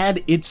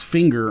had its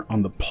finger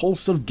on the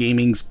pulse of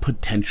gaming's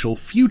potential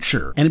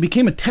future, and it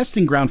became a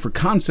testing ground for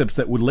concepts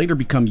that would later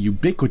become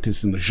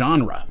ubiquitous in the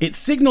genre. It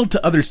signaled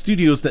to other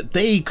studios that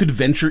they could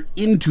venture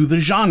into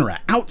the genre,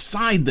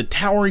 outside the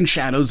towering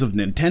shadows of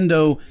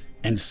Nintendo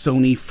and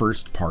Sony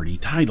first-party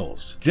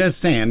titles. Jez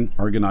Sand,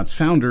 Argonaut's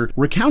founder,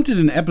 recounted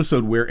an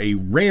episode where a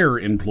Rare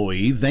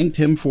employee thanked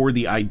him for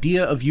the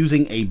idea of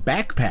using a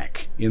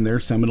backpack in their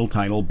seminal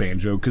title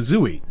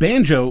Banjo-Kazooie.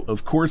 Banjo,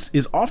 of course,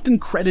 is often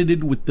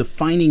credited with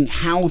defining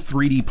how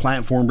 3D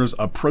platformers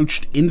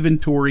approached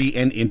inventory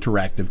and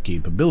interactive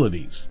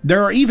capabilities.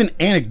 There are even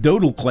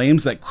anecdotal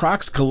claims that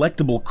Croc's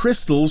collectible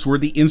crystals were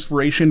the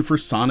inspiration for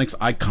Sonic's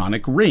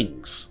iconic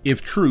rings.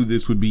 If true,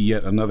 this would be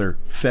yet another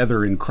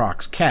feather in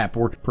Croc's cap,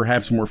 or perhaps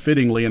more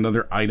fittingly,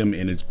 another item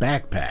in its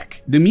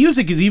backpack. The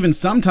music is even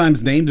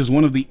sometimes named as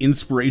one of the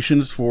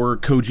inspirations for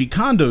Koji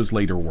Kondo's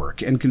later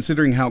work, and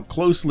considering how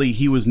closely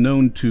he was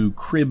known to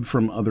crib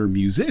from other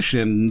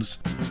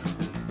musicians,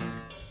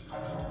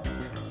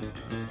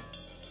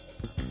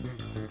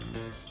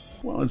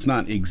 well, it's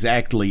not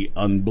exactly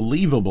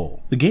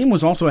unbelievable. The game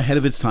was also ahead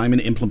of its time in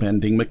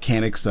implementing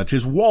mechanics such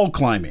as wall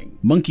climbing,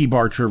 monkey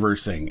bar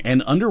traversing,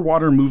 and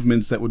underwater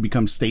movements that would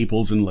become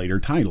staples in later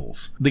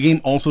titles. The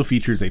game also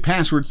features a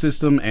password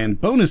system and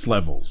bonus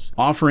levels,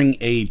 offering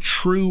a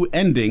true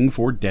ending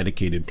for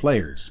dedicated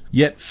players.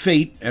 Yet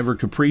fate, ever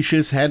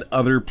capricious, had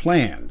other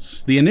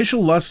plans. The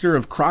initial luster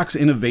of Croc's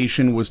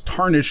innovation was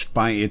tarnished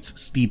by its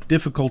steep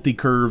difficulty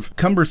curve,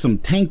 cumbersome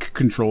tank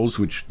controls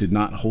which did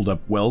not hold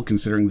up well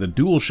considering the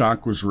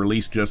DualShock was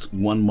released just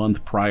 1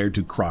 month prior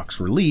to Croc's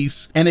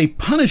release, and a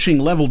punishing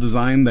level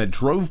design that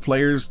drove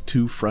players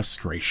to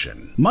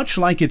frustration. Much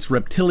like its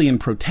reptilian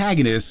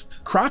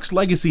protagonist, Croc's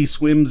legacy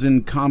swims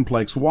in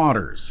complex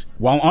waters.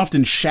 While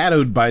often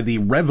shadowed by the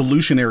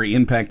revolutionary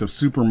impact of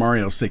Super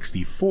Mario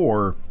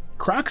 64,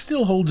 Croc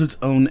still holds its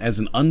own as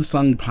an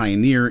unsung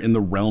pioneer in the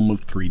realm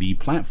of 3D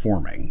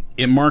platforming.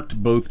 It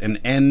marked both an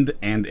end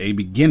and a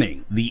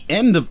beginning. The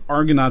end of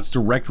Argonaut's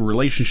direct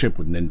relationship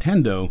with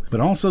Nintendo,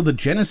 but also the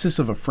genesis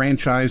of a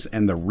franchise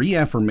and the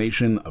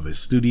reaffirmation of a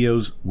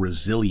studio's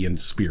resilient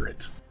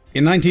spirit.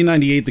 In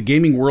 1998, the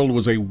gaming world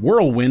was a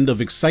whirlwind of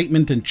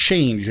excitement and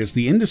change as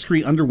the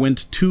industry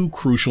underwent 2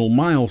 crucial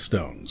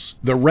milestones: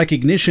 the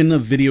recognition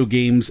of video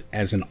games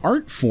as an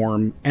art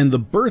form and the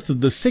birth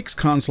of the 6th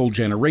console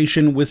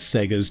generation with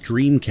Sega's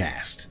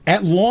Dreamcast.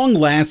 At long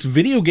last,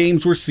 video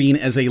games were seen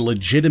as a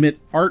legitimate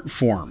art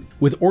form,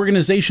 with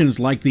organizations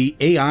like the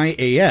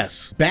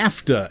AIAS,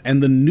 BAFTA,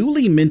 and the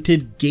newly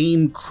minted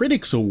Game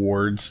Critics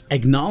Awards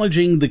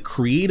acknowledging the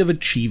creative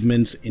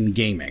achievements in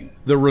gaming.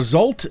 The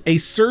result? A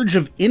surge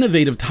of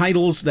innovative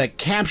titles that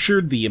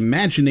captured the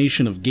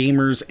imagination of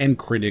gamers and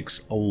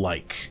critics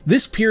alike.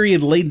 This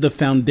period laid the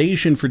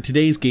foundation for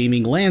today's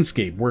gaming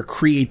landscape, where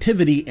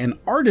creativity and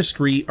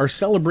artistry are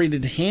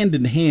celebrated hand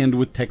in hand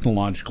with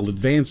technological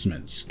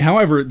advancements.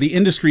 However, the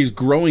industry's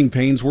growing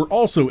pains were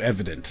also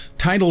evident.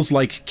 Titles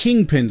like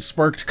Kingpin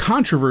sparked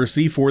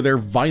controversy for their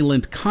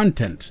violent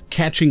content,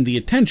 catching the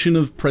attention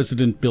of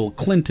President Bill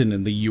Clinton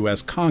in the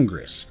US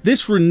Congress.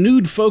 This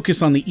renewed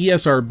focus on the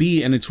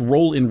ESRB and its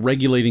role in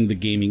regulating the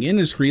gaming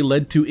industry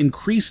led to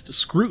increased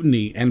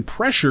scrutiny and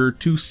pressure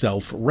to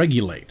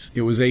self-regulate.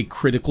 It was a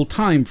critical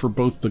time for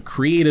both the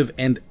creative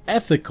and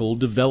ethical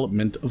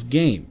development of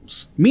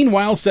games.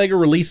 Meanwhile, Sega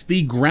released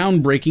the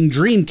groundbreaking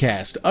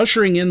Dreamcast,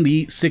 ushering in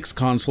the 6th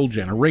console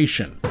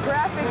generation.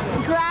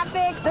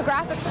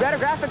 Better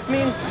graphics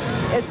means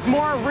it's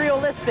more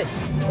realistic.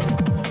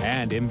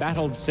 And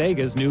embattled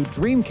Sega's new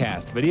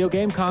Dreamcast video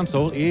game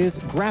console is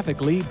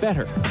graphically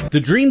better.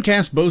 The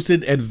Dreamcast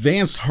boasted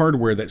advanced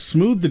hardware that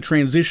smoothed the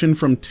transition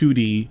from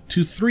 2D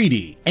to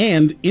 3D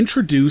and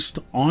introduced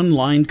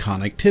online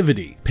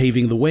connectivity,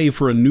 paving the way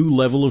for a new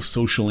level of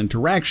social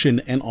interaction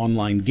and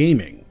online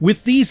gaming.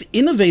 With these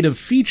innovative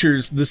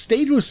features, the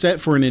stage was set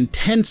for an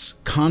intense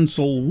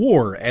console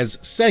war as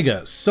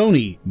Sega,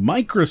 Sony,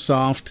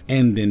 Microsoft,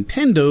 and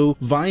Nintendo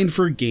vied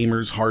for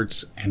gamers'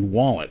 hearts and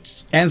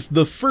wallets. As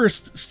the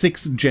first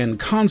 6th gen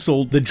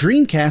console, the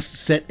Dreamcast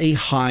set a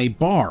high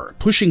bar,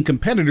 pushing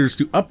competitors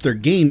to up their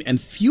game and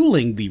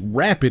fueling the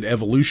rapid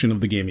evolution of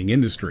the gaming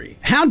industry.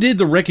 How did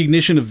the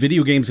recognition of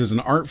video games as an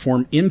art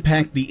form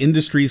impact the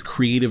industry's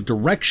creative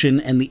direction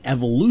and the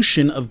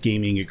evolution of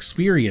gaming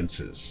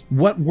experiences?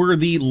 What were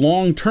the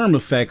long-term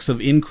effects of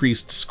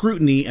increased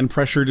scrutiny and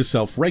pressure to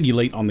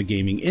self-regulate on the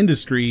gaming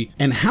industry,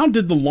 and how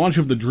did the launch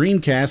of the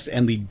Dreamcast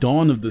and the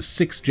dawn of the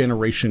 6th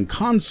generation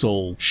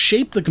console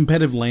shape the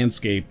competitive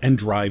landscape and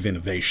drive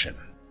innovation?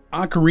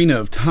 Ocarina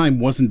of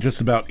Time wasn't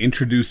just about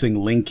introducing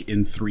Link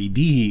in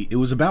 3D, it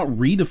was about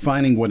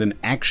redefining what an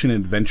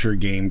action-adventure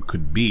game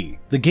could be.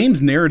 The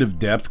game's narrative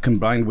depth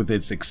combined with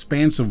its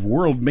expansive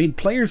world made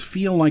players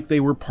feel like they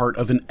were part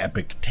of an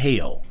epic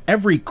tale.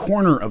 Every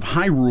corner of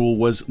Hyrule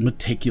was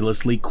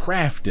meticulously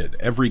crafted,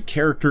 every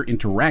character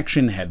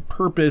interaction had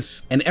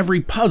purpose, and every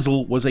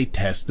puzzle was a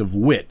test of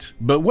wit.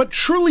 But what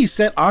truly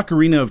set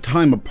Ocarina of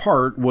Time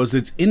apart was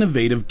its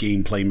innovative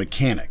gameplay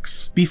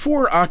mechanics.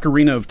 Before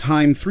Ocarina of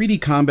Time,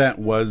 3D combat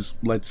was,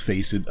 let's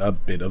face it, a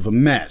bit of a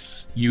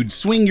mess. You'd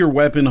swing your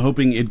weapon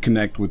hoping it'd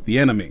connect with the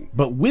enemy.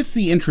 But with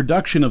the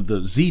introduction of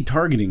the Z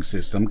targeting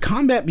system,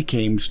 combat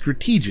became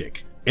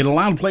strategic. It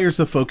allowed players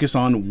to focus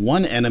on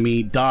one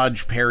enemy,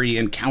 dodge, parry,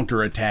 and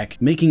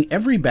counterattack, making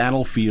every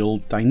battle feel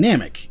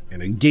dynamic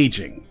and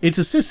engaging. It's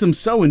a system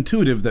so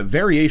intuitive that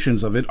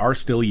variations of it are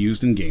still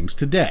used in games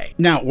today.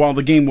 Now, while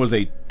the game was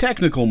a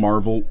technical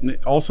marvel,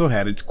 it also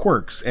had its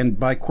quirks, and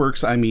by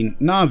quirks I mean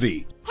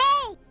Navi.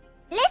 Hey,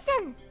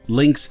 listen!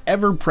 Link's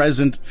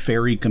ever-present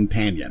fairy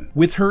companion.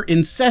 With her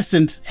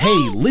incessant,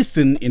 hey,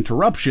 listen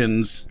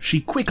interruptions, she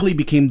quickly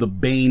became the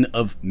bane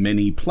of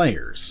many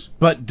players.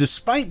 But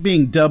despite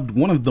being dubbed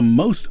one of the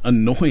most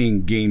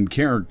annoying game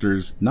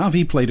characters,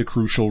 Navi played a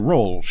crucial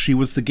role. She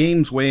was the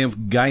game's way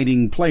of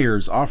guiding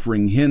players,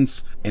 offering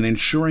hints, and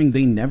ensuring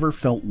they never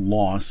felt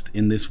lost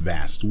in this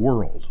vast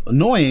world.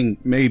 Annoying,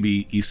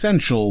 maybe,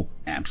 essential,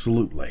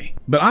 Absolutely.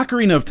 But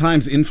Ocarina of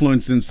Time's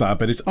influence didn't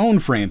stop at its own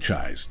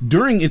franchise.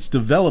 During its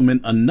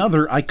development,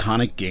 another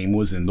iconic game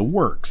was in the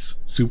works,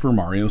 Super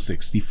Mario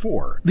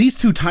 64. These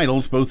two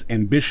titles, both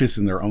ambitious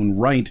in their own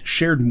right,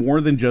 shared more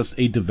than just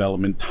a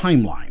development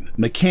timeline.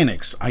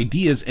 Mechanics,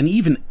 ideas, and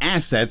even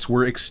assets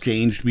were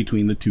exchanged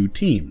between the two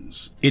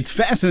teams. It's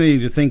fascinating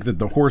to think that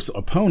the horse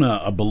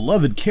Epona, a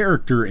beloved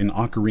character in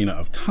Ocarina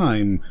of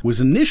Time, was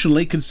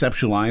initially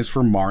conceptualized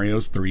for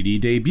Mario's 3D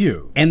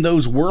debut. And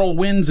those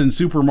whirlwinds in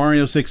Super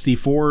Mario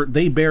 64,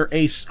 they bear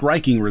a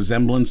striking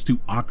resemblance to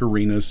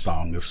Ocarina's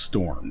Song of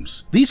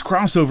Storms. These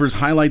crossovers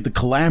highlight the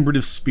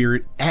collaborative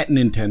spirit at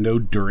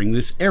Nintendo during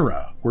this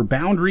era, where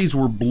boundaries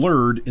were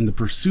blurred in the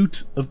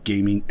pursuit of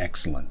gaming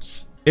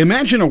excellence.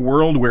 Imagine a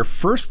world where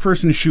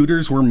first-person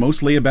shooters were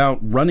mostly about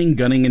running,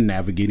 gunning, and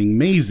navigating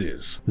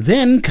mazes.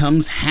 Then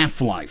comes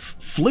Half-Life,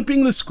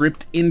 flipping the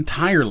script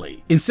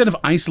entirely. Instead of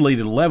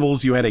isolated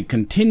levels, you had a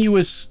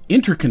continuous,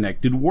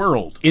 interconnected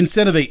world.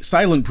 Instead of a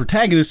silent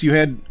protagonist, you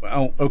had,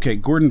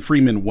 Gordon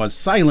Freeman was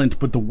silent,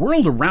 but the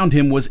world around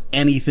him was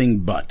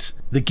anything but.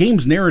 The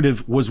game's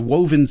narrative was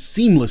woven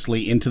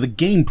seamlessly into the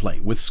gameplay,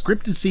 with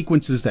scripted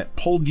sequences that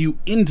pulled you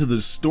into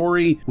the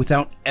story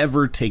without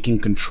ever taking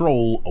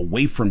control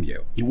away from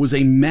you. It was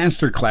a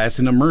masterclass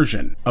in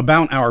immersion,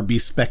 about our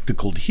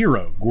bespectacled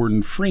hero,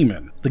 Gordon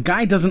Freeman. The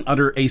guy doesn't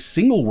utter a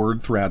single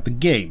word throughout the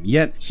game,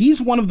 yet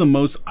he's one of the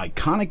most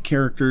iconic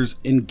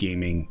characters in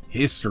gaming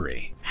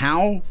history.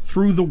 How?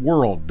 Through the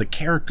world, the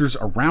characters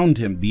around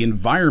him, the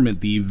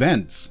environment, the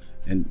events.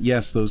 And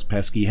yes, those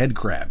pesky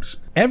headcrabs.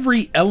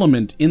 Every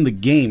element in the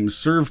game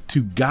served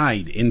to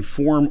guide,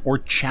 inform, or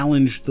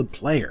challenge the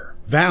player.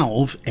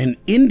 Valve, an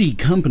indie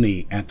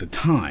company at the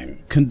time,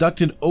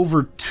 conducted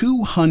over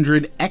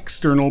 200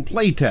 external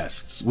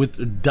playtests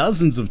with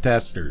dozens of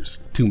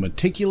testers to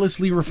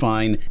meticulously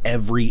refine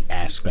every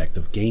aspect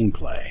of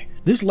gameplay.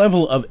 This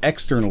level of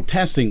external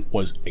testing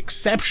was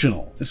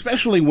exceptional,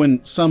 especially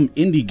when some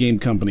indie game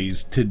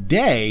companies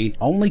today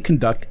only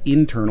conduct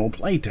internal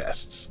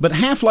playtests. But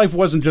Half-Life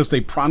wasn't just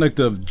a product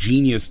of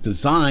genius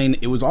design,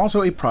 it was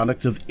also a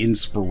product of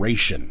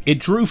inspiration. It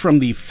drew from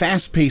the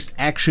fast-paced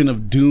action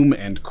of Doom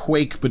and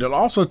Quake, but it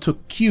also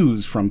took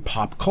cues from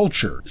pop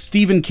culture.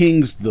 Stephen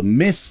King's The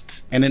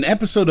Mist and an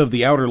episode of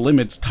The Outer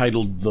Limits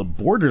titled The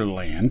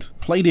Borderland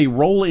played a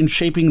role in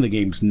shaping the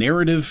game's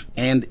narrative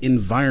and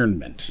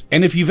environment.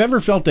 And if you've ever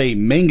felt a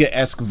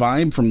manga-esque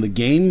vibe from the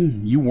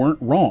game, you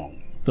weren't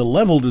wrong. The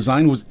level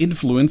design was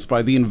influenced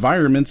by the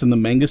environments in the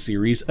manga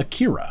series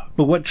Akira.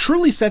 But what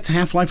truly sets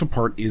Half-Life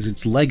apart is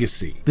its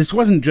legacy. This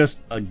wasn't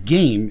just a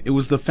game, it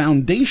was the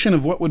foundation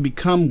of what would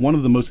become one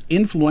of the most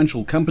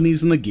influential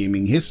companies in the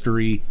gaming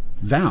history,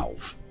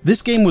 Valve.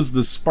 This game was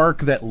the spark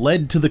that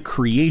led to the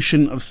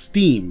creation of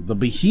Steam, the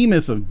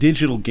behemoth of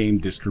digital game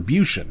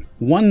distribution,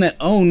 one that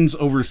owns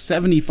over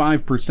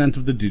 75%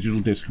 of the digital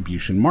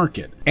distribution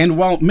market. And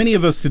while many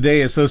of us today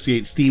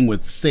associate Steam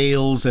with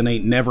sales and a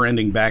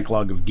never-ending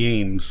backlog of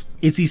games,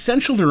 it's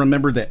essential to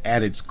remember that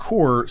at its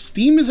core,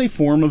 Steam is a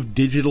form of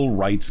digital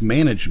rights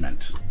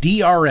management,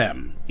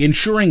 DRM,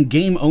 ensuring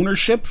game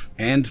ownership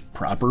and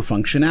proper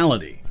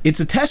functionality. It's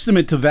a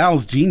testament to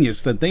Valve's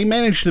genius that they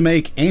managed to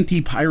make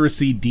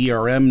anti-piracy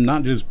DRM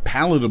not just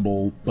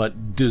palatable,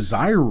 but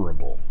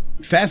desirable.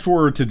 Fast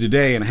forward to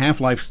today and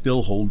Half-Life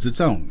still holds its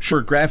own.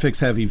 Sure,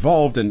 graphics have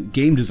evolved and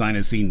game design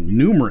has seen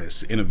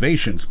numerous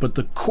innovations, but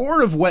the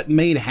core of what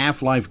made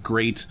Half-Life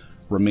great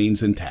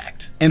remains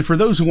intact. And for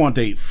those who want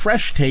a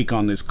fresh take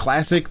on this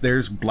classic,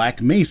 there's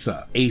Black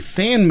Mesa, a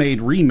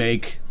fan-made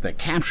remake that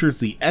captures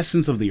the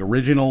essence of the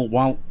original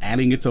while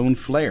adding its own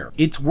flair.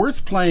 It's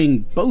worth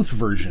playing both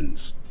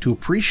versions to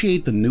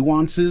appreciate the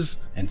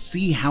nuances and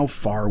see how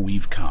far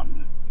we've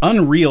come.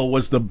 Unreal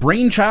was the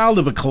brainchild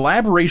of a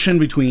collaboration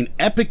between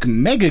Epic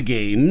Mega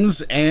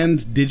Games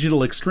and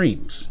Digital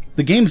Extremes.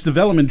 The game's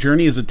development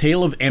journey is a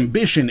tale of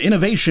ambition,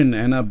 innovation,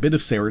 and a bit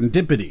of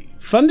serendipity.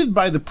 Funded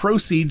by the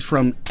proceeds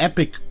from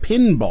Epic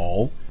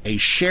Pinball, a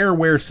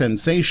shareware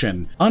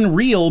sensation,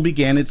 Unreal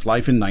began its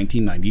life in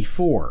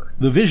 1994.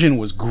 The vision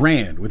was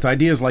grand, with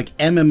ideas like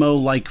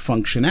MMO-like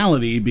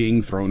functionality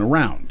being thrown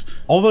around.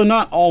 Although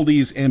not all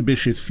these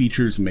ambitious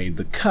features made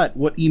the cut,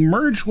 what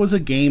emerged was a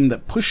game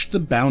that pushed the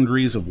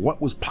boundaries of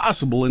what was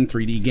possible in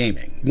 3D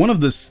gaming. One of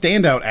the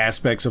standout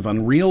aspects of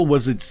Unreal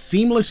was its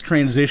seamless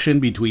transition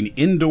between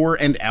indoor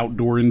and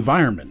outdoor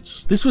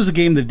environments. This was a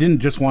game that didn't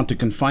just want to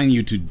confine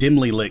you to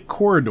dimly lit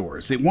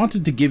corridors, it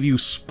wanted to give you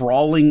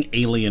sprawling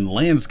alien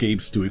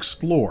landscapes to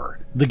explore.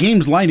 The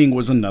game's lighting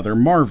was another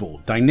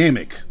marvel,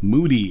 dynamic,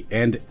 moody,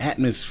 and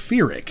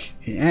atmospheric.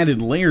 It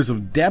added layers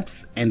of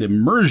depth and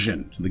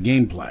immersion to the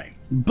gameplay.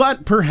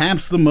 But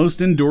perhaps the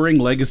most enduring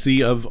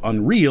legacy of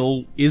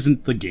Unreal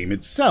isn't the game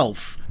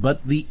itself,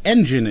 but the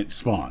engine it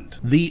spawned.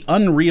 The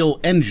Unreal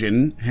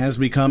Engine has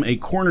become a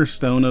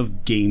cornerstone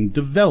of game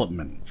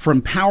development.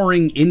 From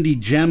powering indie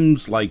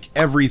gems like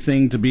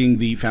Everything to being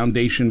the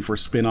foundation for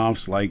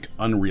spin-offs like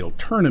Unreal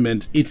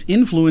Tournament, its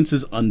influence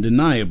is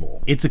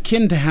undeniable. It's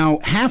akin to how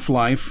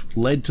Half-Life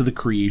led to the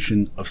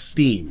creation of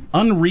Steam.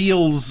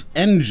 Unreal's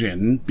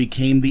engine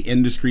became the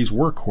industry's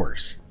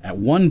workhorse, at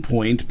one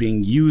point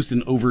being used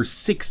in over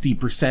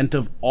 60%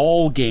 of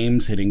all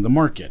games hitting the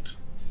market.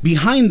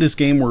 Behind this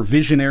game were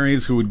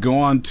visionaries who would go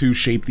on to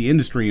shape the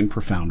industry in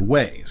profound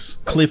ways.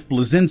 Cliff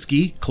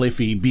Bleszinski,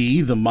 Cliffy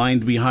B, the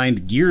mind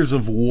behind Gears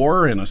of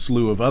War and a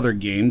slew of other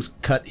games,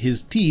 cut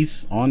his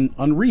teeth on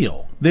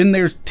Unreal. Then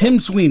there's Tim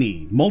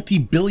Sweeney,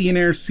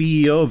 multi-billionaire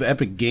CEO of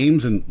Epic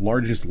Games and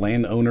largest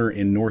landowner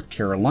in North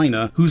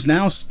Carolina, who's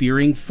now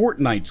steering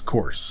Fortnite's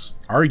course.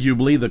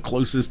 Arguably the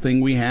closest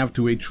thing we have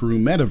to a true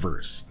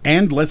metaverse.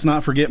 And let's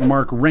not forget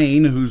Mark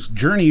Rain, whose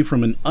journey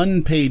from an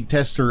unpaid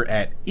tester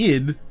at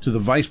id to the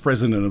vice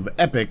president of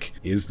Epic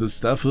is the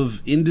stuff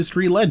of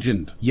industry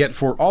legend. Yet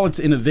for all its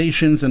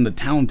innovations and the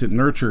talent it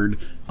nurtured,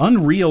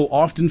 Unreal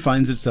often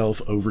finds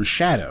itself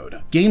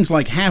overshadowed. Games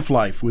like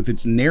Half-Life, with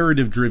its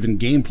narrative-driven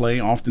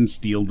gameplay, often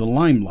steal the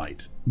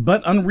limelight.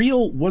 But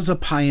Unreal was a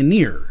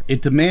pioneer.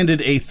 It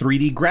demanded a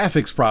 3D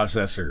graphics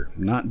processor,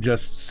 not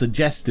just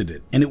suggested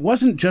it. And it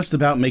wasn't just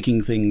about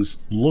making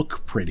things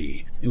look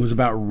pretty. It was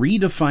about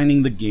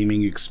redefining the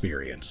gaming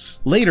experience.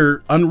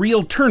 Later,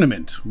 Unreal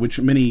Tournament, which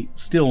many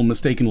still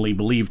mistakenly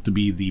believe to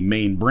be the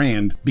main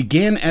brand,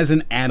 began as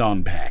an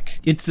add-on pack.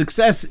 Its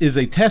success is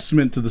a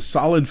testament to the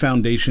solid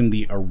foundation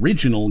the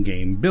original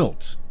game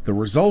built. The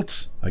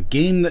result? A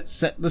game that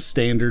set the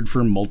standard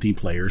for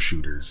multiplayer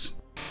shooters.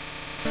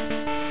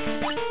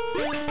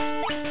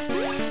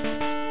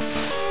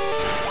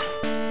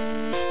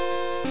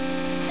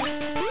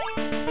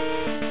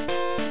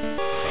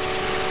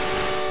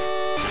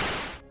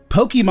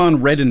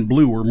 Pokemon Red and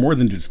Blue were more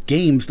than just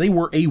games, they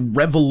were a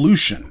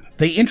revolution.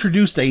 They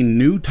introduced a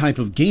new type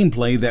of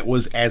gameplay that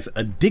was as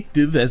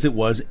addictive as it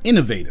was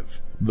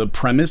innovative. The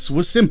premise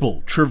was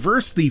simple: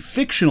 traverse the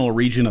fictional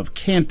region of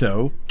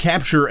Kanto,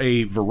 capture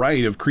a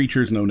variety of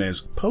creatures known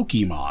as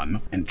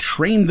Pokemon, and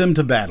train them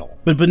to battle.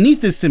 But beneath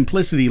this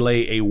simplicity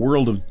lay a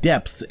world of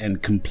depth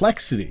and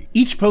complexity.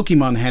 Each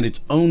Pokemon had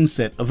its own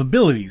set of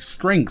abilities,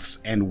 strengths,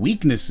 and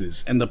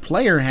weaknesses, and the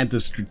player had to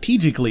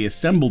strategically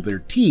assemble their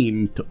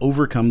team to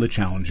overcome the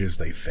challenges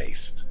they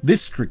faced.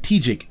 This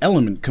strategic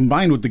element,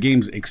 combined with the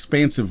game's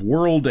expansive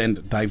world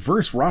and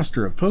diverse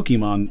roster of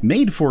Pokemon,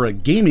 made for a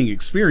gaming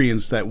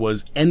experience that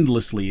was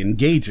endlessly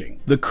engaging.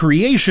 The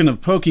creation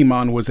of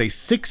Pokemon was a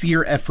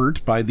 6-year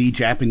effort by the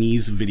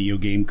Japanese video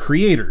game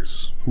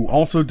creators, who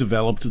also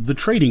developed the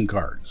trading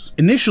cards.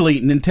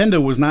 Initially,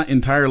 Nintendo was not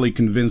entirely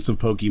convinced of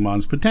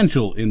Pokemon's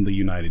potential in the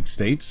United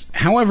States.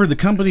 However, the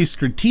company's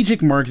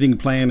strategic marketing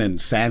plan and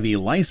savvy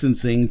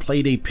licensing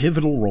played a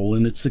pivotal role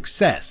in its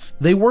success.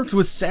 They worked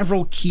with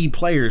several key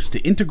players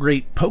to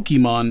integrate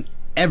Pokemon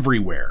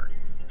everywhere.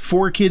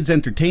 4Kids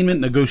Entertainment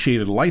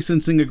negotiated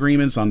licensing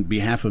agreements on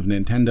behalf of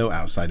Nintendo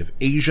outside of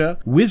Asia.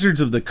 Wizards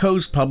of the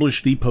Coast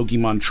published the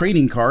Pokemon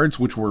trading cards,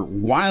 which were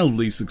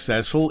wildly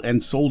successful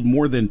and sold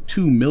more than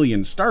 2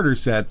 million starter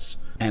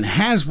sets. And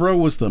Hasbro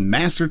was the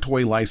master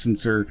toy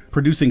licensor,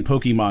 producing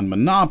Pokemon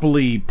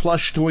Monopoly,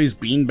 plush toys,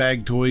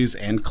 beanbag toys,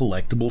 and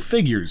collectible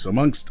figures,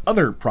 amongst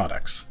other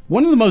products.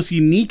 One of the most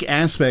unique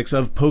aspects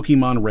of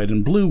Pokemon Red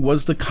and Blue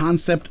was the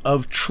concept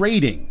of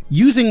trading.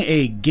 Using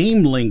a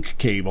Game Link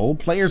cable,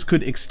 players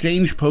could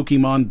exchange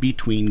Pokemon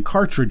between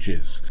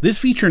cartridges. This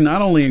feature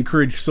not only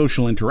encouraged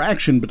social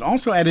interaction, but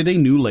also added a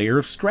new layer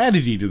of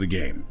strategy to the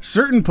game.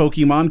 Certain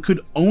Pokemon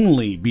could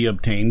only be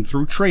obtained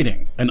through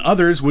trading, and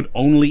others would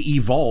only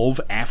evolve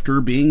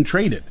after being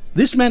traded.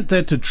 This meant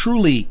that to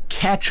truly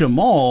catch 'em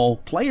all,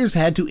 players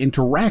had to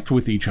interact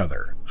with each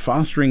other,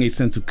 fostering a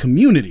sense of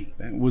community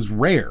that was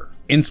rare.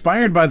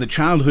 Inspired by the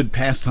childhood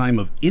pastime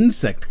of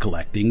insect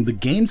collecting, the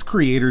game's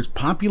creators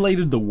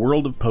populated the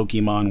world of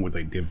Pokemon with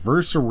a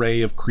diverse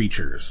array of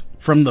creatures.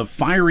 From the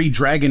fiery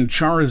dragon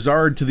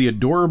Charizard to the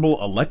adorable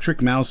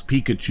electric mouse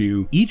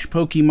Pikachu, each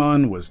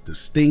Pokemon was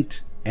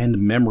distinct and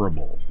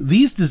memorable.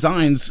 These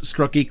designs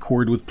struck a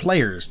chord with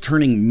players,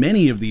 turning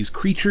many of these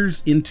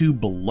creatures into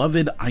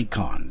beloved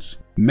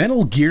icons.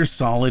 Metal Gear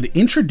Solid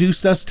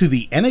introduced us to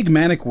the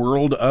enigmatic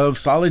world of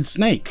Solid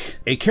Snake,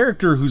 a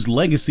character whose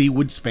legacy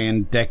would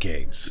span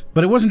decades.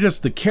 But it wasn't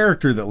just the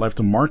character that left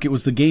a mark, it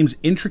was the game's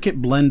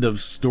intricate blend of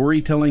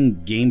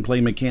storytelling,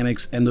 gameplay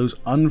mechanics, and those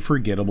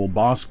unforgettable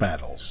boss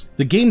battles.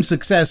 The game's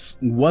success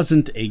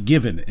wasn't a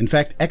given. In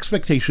fact,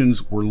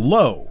 expectations were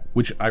low,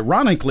 which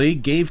ironically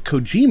gave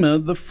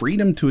Kojima the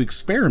freedom to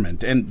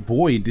experiment, and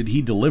boy did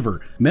he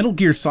deliver. Metal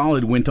Gear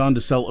Solid went on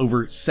to sell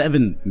over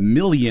 7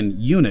 million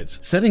units,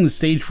 setting the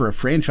stage for a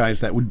franchise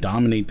that would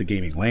dominate the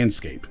gaming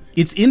landscape.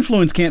 Its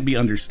influence can't be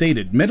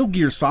understated. Metal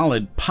Gear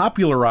Solid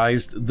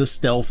popularized the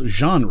stealth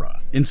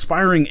genre,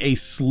 inspiring a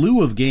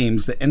slew of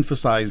games that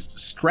emphasized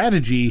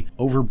strategy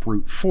over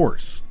brute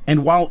force.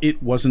 And while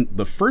it wasn't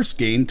the first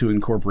game to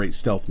incorporate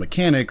stealth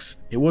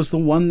mechanics, it was the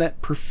one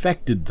that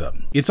perfected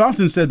them. It's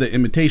often said that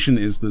imitation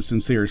is the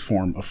sincerest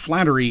form of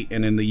flattery,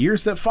 and in the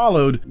years that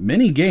followed,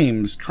 many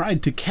games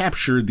tried to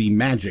capture the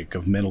magic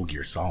of Metal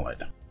Gear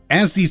Solid.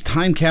 As these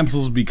time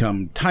capsules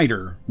become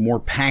tighter, more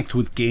packed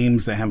with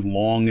games that have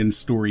long and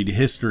storied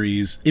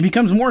histories, it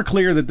becomes more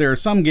clear that there are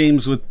some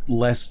games with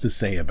less to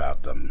say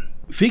about them.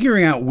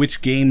 Figuring out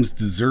which games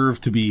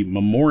deserve to be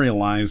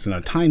memorialized in a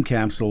time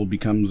capsule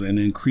becomes an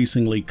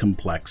increasingly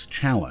complex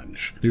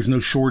challenge. There's no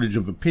shortage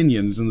of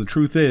opinions, and the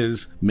truth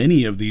is,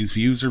 many of these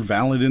views are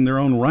valid in their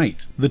own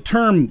right. The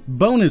term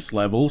bonus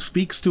level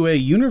speaks to a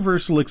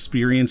universal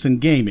experience in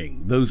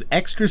gaming, those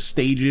extra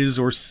stages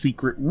or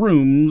secret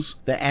rooms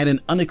that add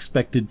an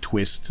unexpected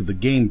twist to the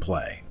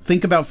gameplay.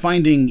 Think about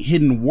finding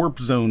hidden warp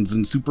zones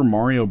in Super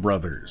Mario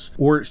Bros.,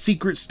 or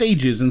secret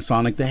stages in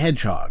Sonic the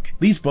Hedgehog.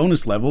 These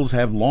bonus levels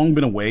have long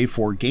been a way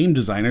for game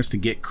designers to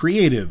get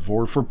creative,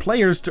 or for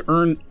players to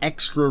earn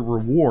extra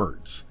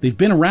rewards. They've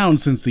been around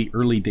since the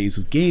early days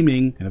of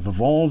gaming, and have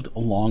evolved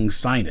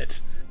alongside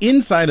it.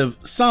 Inside of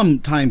some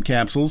time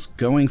capsules,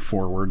 going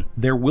forward,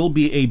 there will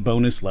be a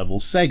bonus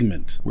level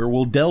segment, where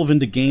we'll delve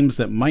into games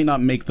that might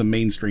not make the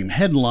mainstream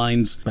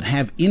headlines, but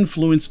have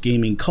influenced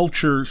gaming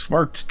culture,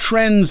 sparked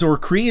trends, or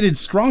created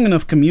strong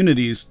enough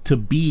communities to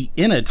be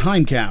in a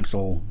time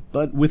capsule,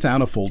 but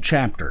without a full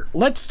chapter.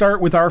 Let's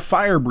start with our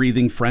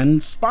fire-breathing friend,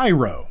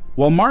 Spyro.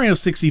 While Mario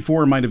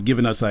 64 might have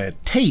given us a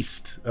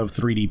taste of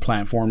 3D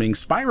platforming,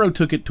 Spyro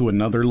took it to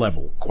another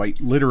level, quite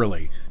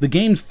literally. The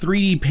game's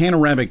 3D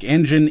panoramic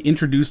engine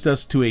introduced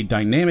us to a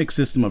dynamic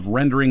system of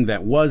rendering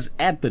that was,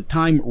 at the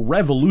time,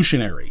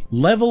 revolutionary.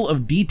 Level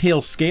of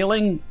detail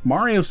scaling,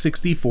 Mario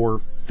 64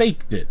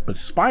 faked it, but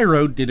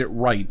Spyro did it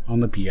right on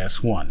the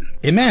PS1.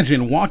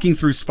 Imagine walking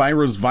through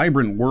Spyro's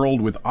vibrant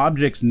world with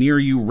objects near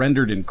you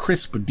rendered in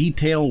crisp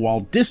detail, while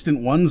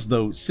distant ones,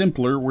 though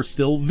simpler, were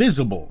still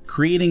visible,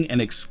 creating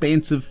an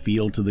expansive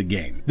feel to the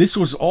game. This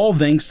was all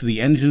thanks to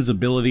the engine's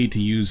ability to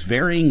use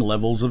varying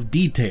levels of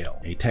detail,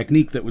 a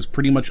technique that was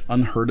pretty much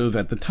unheard of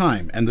at the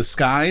time, and the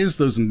skies,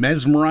 those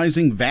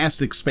mesmerizing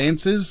vast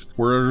expanses,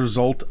 were a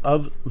result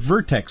of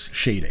vertex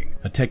shading,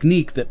 a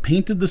technique that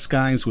painted the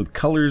skies with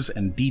colors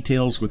and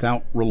details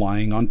without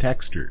relying on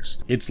textures.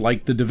 It's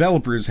like the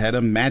developers had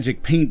a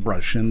magic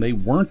paintbrush and they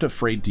weren't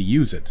afraid to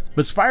use it.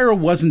 But Spyro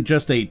wasn't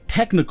just a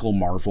technical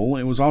marvel,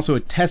 it was also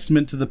a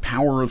testament to the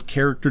power of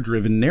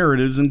character-driven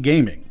narratives in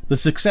gaming. The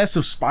success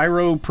of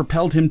Spyro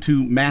propelled him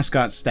to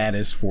mascot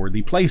status for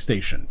the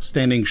PlayStation,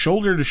 standing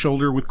shoulder to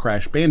shoulder with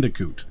Crash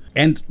Bandicoot.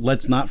 And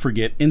let's not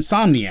forget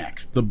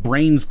Insomniac, the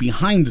brains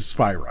behind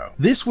Spyro.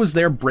 This was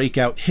their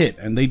breakout hit,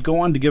 and they'd go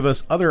on to give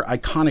us other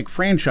iconic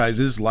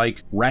franchises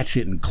like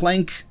Ratchet &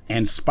 Clank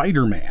and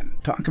Spider-Man.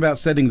 Talk about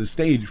setting the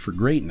stage for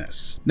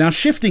greatness. Now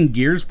shifting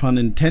gears, pun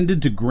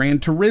intended, to Gran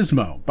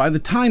Turismo. By the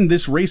time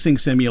this racing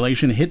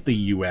simulation hit the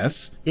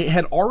US, it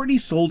had already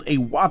sold a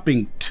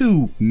whopping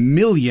 2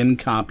 million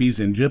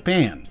copies in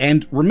Japan.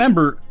 And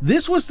remember,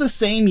 this was the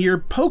same year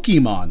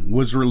Pokemon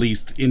was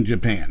released in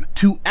Japan.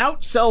 To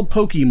outsell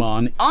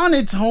Pokemon on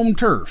its home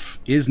turf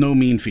is no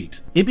mean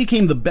feat. It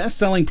became the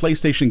best-selling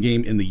PlayStation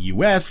game in the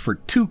US for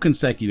 2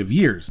 consecutive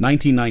years,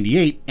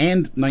 1998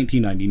 and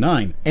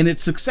 1999, and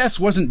its success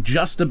wasn't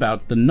just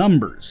about the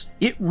numbers.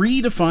 It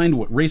redefined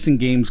what racing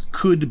games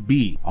could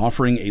be,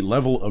 offering a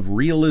level of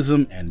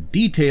realism and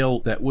detail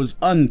that was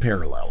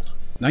unparalleled.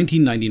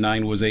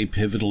 1999 was a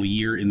pivotal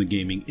year in the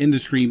gaming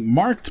industry,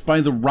 marked by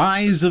the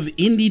rise of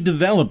indie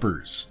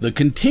developers, the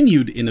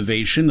continued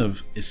innovation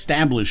of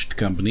established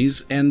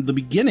companies, and the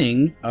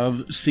beginning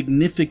of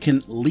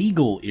significant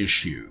legal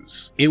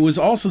issues. It was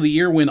also the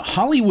year when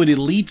Hollywood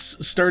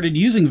elites started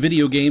using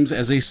video games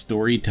as a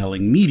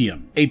storytelling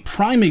medium. A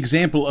prime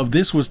example of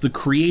this was the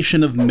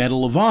creation of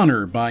Medal of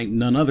Honor by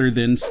none other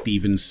than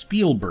Steven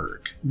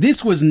Spielberg.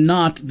 This was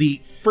not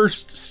the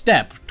first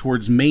step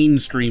towards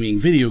mainstreaming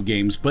video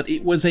games, but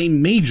it was a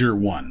major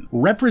one,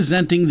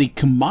 representing the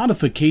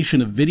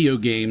commodification of video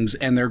games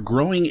and their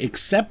growing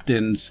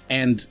acceptance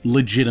and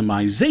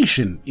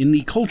legitimization in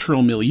the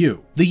cultural milieu.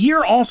 The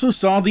year also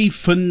saw the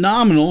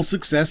phenomenal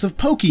success of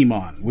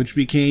Pokemon, which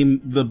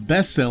became the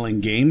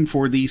best-selling game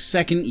for the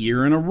second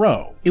year in a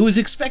row. It was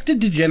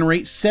expected to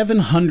generate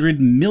 $700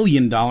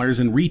 million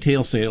in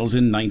retail sales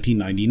in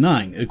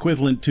 1999,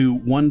 equivalent to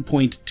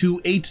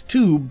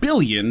 $1.282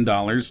 billion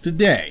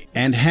today,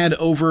 and had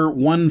over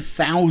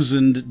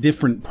 1,000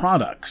 different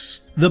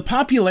products. The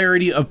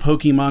popularity of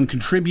Pokemon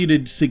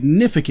contributed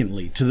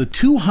significantly to the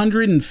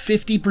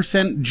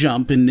 250%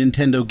 jump in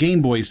Nintendo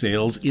Game Boy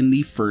sales in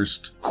the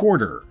first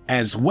quarter,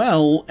 as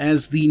well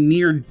as the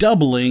near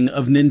doubling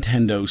of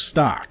Nintendo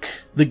stock.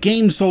 The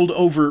game sold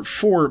over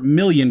 4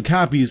 million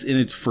copies in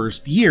its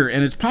first year,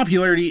 and its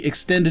popularity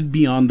extended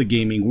beyond the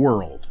gaming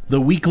world. The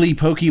weekly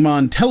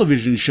Pokemon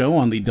television show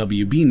on the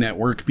WB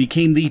network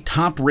became the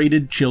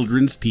top-rated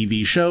children's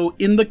TV show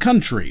in the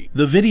country.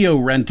 The video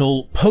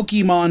rental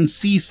Pokemon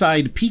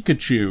Seaside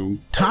Pikachu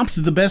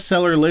topped the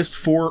bestseller list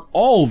for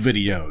all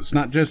videos,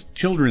 not just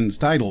children's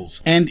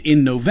titles. And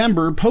in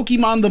November,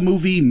 Pokemon the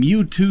movie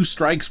Mewtwo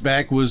Strikes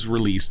Back was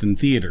released in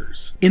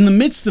theaters. In the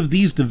midst of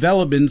these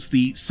developments,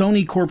 the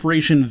Sony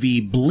Corporation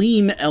v.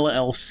 Bleem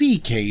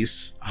LLC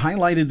case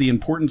highlighted the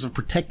importance of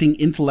protecting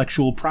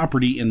intellectual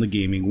property in the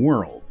gaming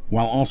world,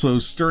 while also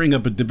stirring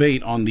up a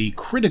debate on the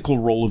critical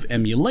role of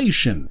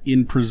emulation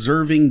in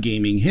preserving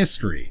gaming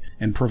history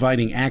and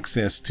providing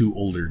access to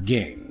older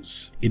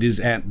games. It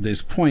is at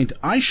this point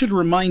I should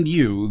remind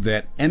you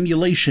that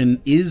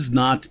emulation is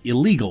not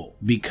illegal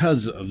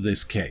because of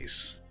this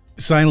case.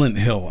 Silent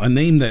Hill, a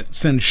name that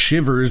sends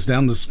shivers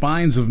down the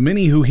spines of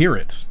many who hear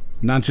it.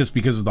 Not just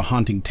because of the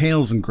haunting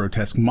tales and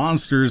grotesque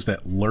monsters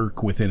that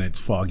lurk within its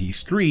foggy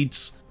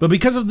streets, but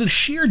because of the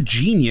sheer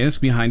genius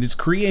behind its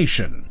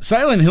creation.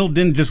 Silent Hill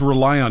didn't just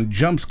rely on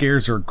jump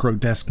scares or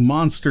grotesque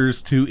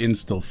monsters to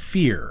instill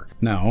fear.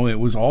 No, it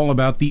was all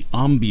about the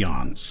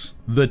ambiance.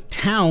 The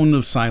town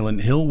of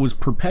Silent Hill was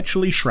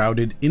perpetually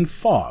shrouded in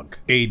fog,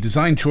 a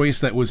design choice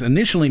that was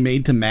initially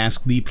made to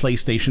mask the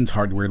PlayStation's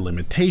hardware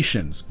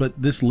limitations,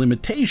 but this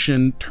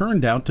limitation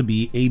turned out to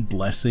be a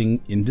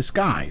blessing in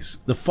disguise.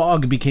 The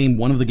fog became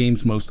one of the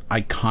game's most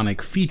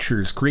iconic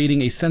features,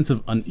 creating a sense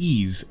of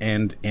unease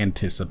and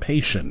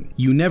anticipation.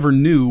 You never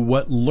knew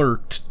what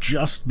lurked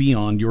just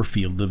beyond your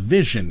field of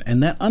vision,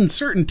 and that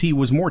uncertainty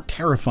was more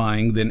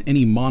terrifying than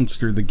any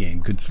monster the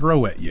game could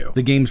throw at you.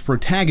 The game's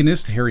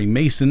protagonist, Harry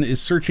Mason,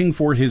 is searching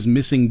for his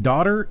missing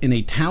daughter in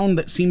a town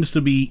that seems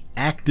to be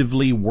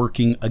actively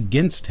working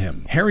against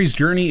him. Harry's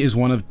journey is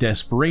one of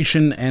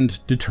desperation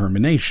and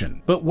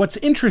determination. But what's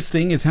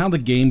interesting is how the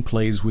game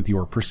plays with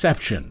your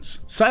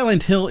perceptions.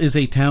 Silent Hill is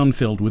a town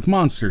filled with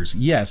monsters,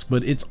 yes,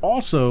 but it's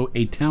also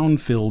a town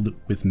filled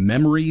with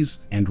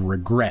memories and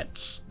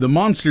regrets. The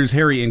monsters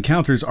Harry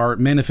encounters are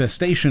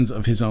manifestations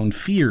of his own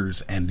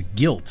fears and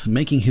guilt,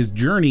 making his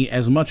journey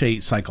as much a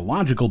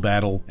psychological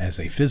battle as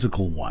a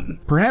physical one.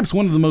 Perhaps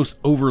one of the most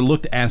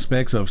overlooked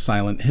aspects of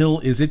Silent Hill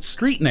is its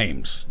street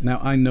names. Now,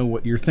 I know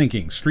what you're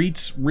thinking.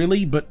 Streets?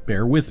 Really? But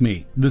bear with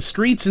me. The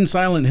streets in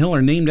Silent Hill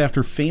are named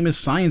after famous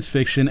science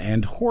fiction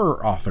and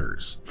horror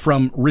authors.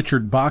 From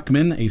Richard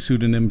Bachman, a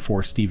pseudonym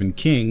for Stephen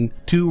King,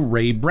 to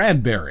Ray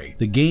Bradbury.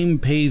 The game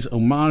pays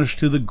homage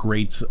to the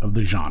greats of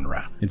the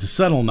genre. It's a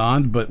subtle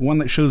nod, but one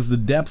that shows the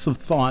depths of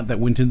thought that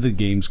went into the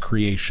game's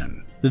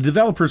creation. The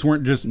developers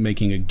weren't just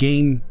making a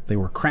game, they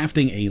were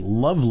crafting a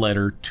love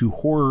letter to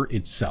horror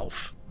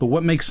itself. But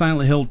what makes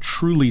Silent Hill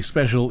truly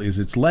special is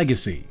its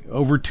legacy.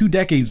 Over 2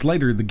 decades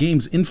later, the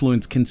game's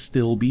influence can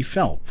still be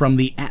felt. From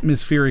the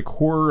atmospheric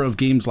horror of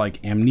games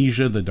like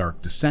Amnesia: The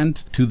Dark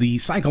Descent, to the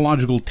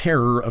psychological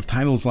terror of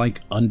titles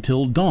like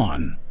Until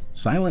Dawn,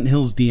 Silent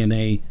Hill's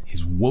DNA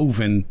is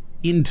woven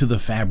into the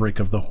fabric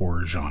of the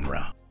horror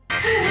genre.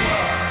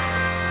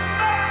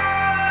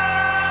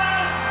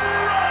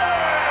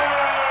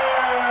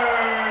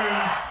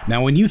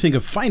 Now, when you think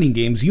of fighting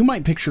games, you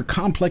might picture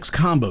complex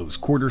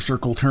combos,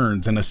 quarter-circle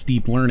turns, and a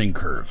steep learning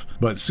curve.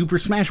 But Super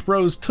Smash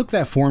Bros. Took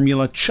that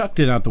formula, chucked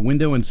it out the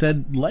window, and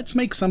said, let's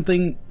make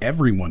something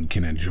everyone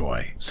can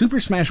enjoy. Super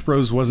Smash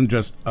Bros. Wasn't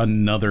just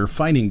another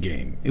fighting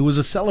game. It was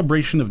a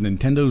celebration of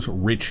Nintendo's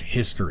rich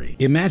history.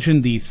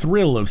 Imagine the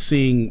thrill of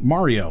seeing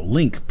Mario,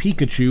 Link,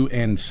 Pikachu,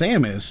 and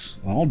Samus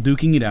all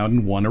duking it out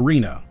in one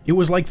arena. It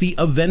was like the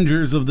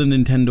Avengers of the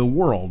Nintendo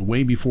world,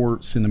 way before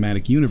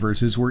cinematic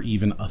universes were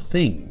even a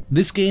thing.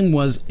 This game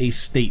was a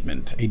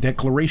statement, a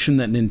declaration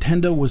that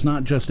Nintendo was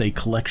not just a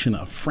collection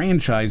of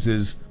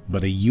franchises,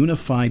 but a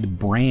unified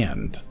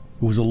brand.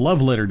 It was a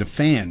love letter to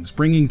fans,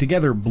 bringing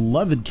together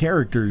beloved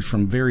characters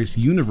from various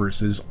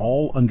universes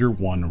all under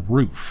one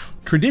roof.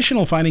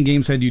 Traditional fighting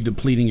games had you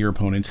depleting your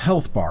opponent's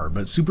health bar,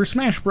 but Super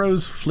Smash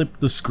Bros.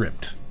 Flipped the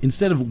script.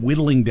 Instead of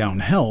whittling down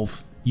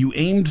health, you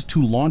aimed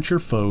to launch your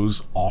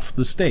foes off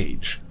the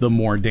stage. The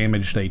more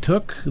damage they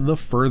took, the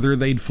further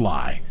they'd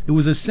fly. It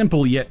was a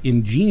simple yet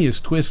ingenious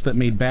twist that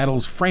made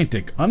battles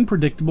frantic,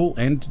 unpredictable,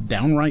 and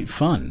downright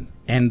fun.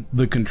 And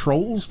the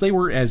controls, they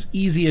were as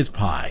easy as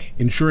pie,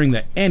 ensuring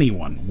that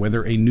anyone,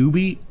 whether a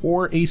newbie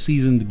or a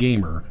seasoned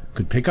gamer,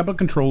 could pick up a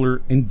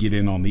controller and get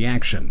in on the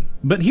action.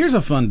 But here's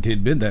a fun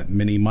tidbit that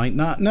many might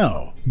not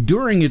know.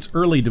 During its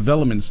early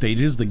development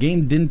stages, the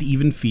game didn't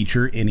even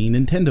feature any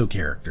Nintendo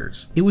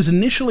characters. It was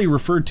initially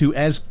referred to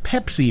as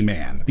Pepsi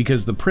Man,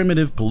 because the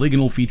primitive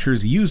polygonal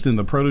features used in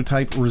the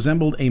prototype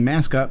resembled a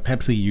mascot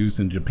Pepsi used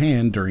in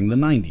Japan during the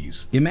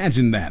 90s.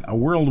 Imagine that, a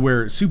world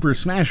where Super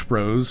Smash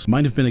Bros.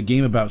 Might have been a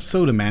game about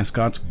soda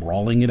mascots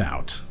brawling it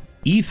out.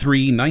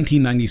 E3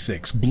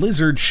 1996,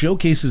 Blizzard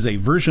showcases a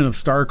version of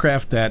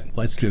StarCraft that,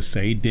 let's just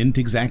say, didn't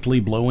exactly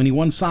blow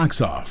anyone's socks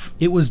off.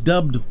 It was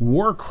dubbed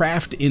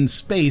Warcraft in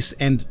Space,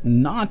 and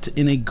not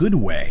in a good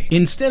way.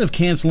 Instead of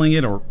canceling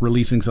it or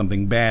releasing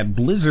something bad,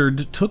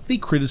 Blizzard took the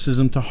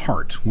criticism to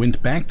heart,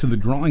 went back to the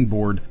drawing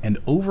board, and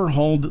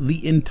overhauled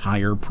the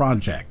entire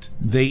project.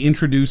 They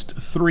introduced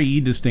 3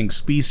 distinct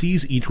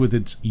species, each with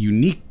its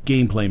unique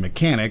gameplay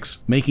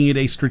mechanics, making it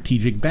a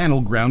strategic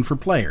battleground for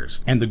players,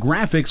 and the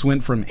graphics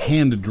went from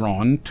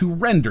hand-drawn to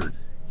rendered,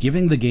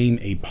 giving the game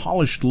a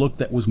polished look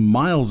that was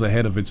miles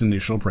ahead of its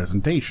initial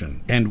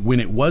presentation. And when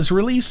it was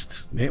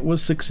released, it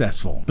was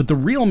successful. But the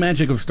real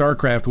magic of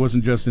StarCraft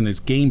wasn't just in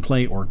its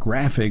gameplay or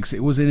graphics,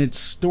 it was in its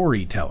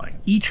storytelling.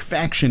 Each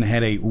faction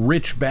had a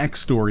rich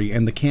backstory,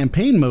 and the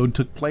campaign mode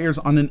took players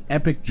on an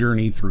epic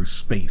journey through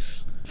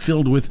space,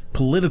 filled with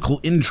political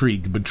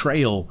intrigue,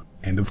 betrayal,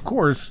 and of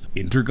course,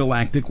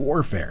 intergalactic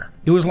warfare.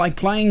 It was like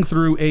playing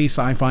through a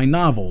sci-fi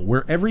novel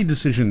where every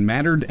decision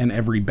mattered and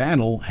every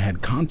battle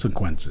had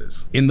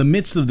consequences. In the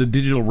midst of the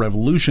digital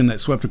revolution that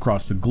swept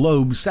across the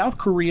globe, South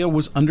Korea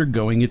was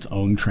undergoing its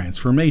own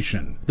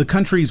transformation. The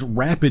country's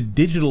rapid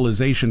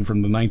digitalization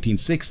from the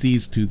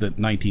 1960s to the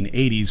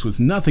 1980s was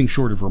nothing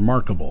short of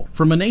remarkable.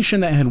 From a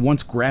nation that had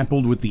once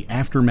grappled with the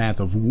aftermath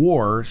of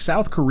war,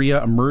 South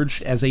Korea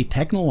emerged as a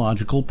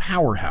technological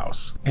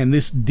powerhouse, and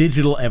this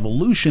digital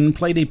evolution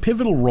played a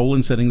pivotal role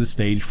in setting the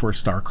stage for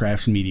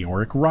StarCraft's meteoric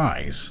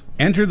rise.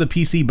 Enter the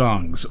PC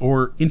bongs,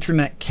 or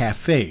internet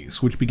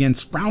cafes, which began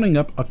sprouting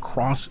up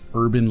across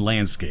urban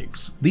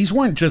landscapes. These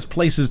weren't just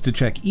places to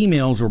check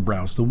emails or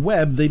browse the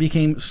web, they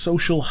became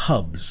social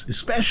hubs,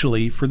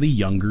 especially for the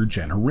younger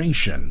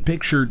generation.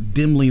 Picture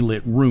dimly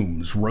lit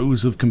rooms,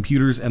 rows of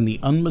computers, and the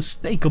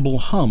unmistakable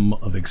hum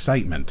of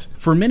excitement.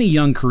 For many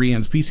young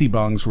Koreans, PC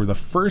bongs were the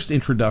first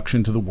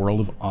introduction to the world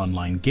of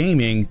online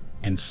gaming,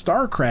 and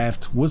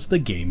StarCraft was the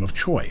game of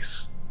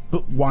choice.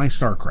 But why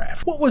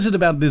StarCraft? What was it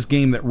about this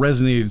game that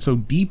resonated so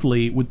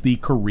deeply with the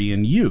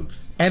Korean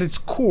youth? At its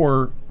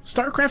core,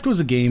 StarCraft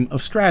was a game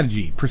of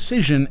strategy,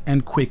 precision,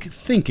 and quick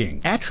thinking,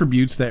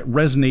 attributes that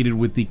resonated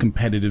with the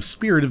competitive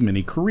spirit of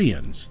many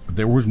Koreans. But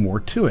there was more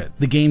to it.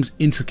 The game's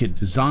intricate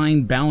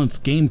design,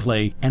 balanced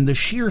gameplay, and the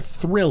sheer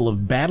thrill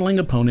of battling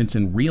opponents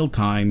in real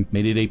time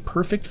made it a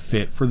perfect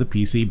fit for the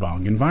PC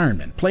Bong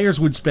environment. Players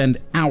would spend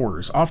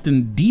hours,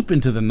 often deep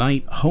into the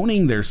night,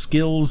 honing their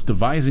skills,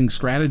 devising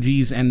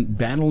strategies, and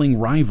battling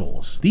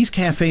rivals. These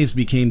cafes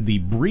became the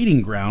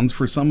breeding grounds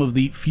for some of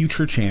the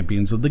future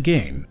champions of the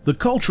game. The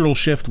cultural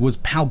shift was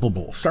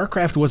palpable.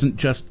 StarCraft wasn't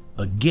just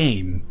a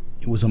game,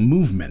 it was a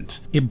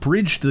movement. It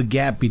bridged the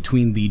gap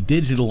between the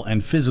digital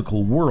and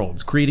physical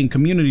worlds, creating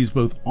communities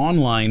both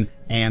online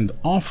and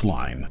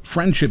offline.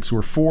 Friendships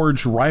were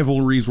forged,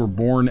 rivalries were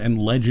born, and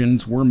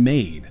legends were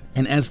made.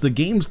 And as the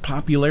game's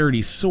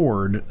popularity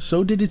soared,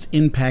 so did its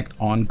impact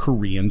on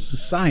Korean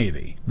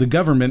society. The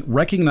government,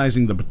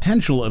 recognizing the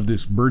potential of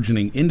this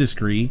burgeoning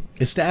industry,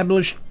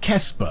 established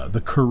KESPA,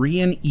 the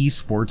Korean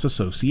Esports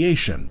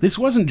Association. This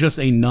wasn't just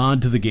a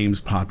nod to the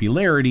game's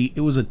popularity,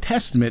 it was a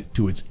testament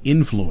to its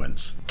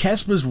influence.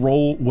 KESPA's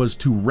role was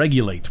to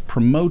regulate,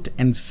 promote,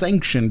 and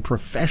sanction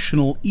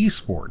professional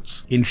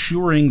esports,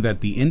 ensuring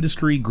that the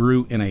industry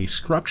grew in a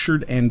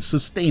structured and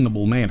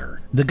sustainable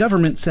manner. The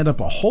government set up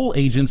a whole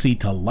agency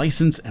to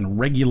license and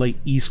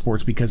regulate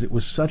esports because it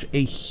was such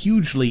a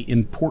hugely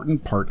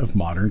important part of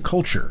modern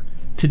culture.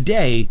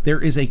 Today,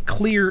 there is a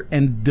clear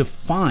and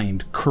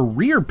defined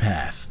career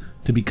path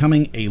to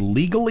becoming a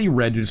legally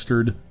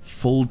registered,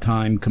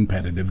 full-time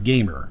competitive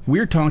gamer.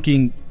 We're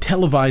talking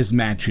televised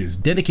matches,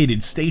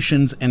 dedicated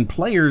stations, and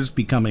players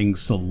becoming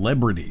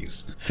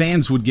celebrities.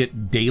 Fans would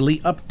get daily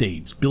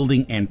updates,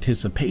 building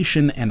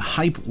anticipation and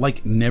hype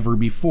like never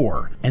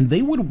before, and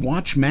they would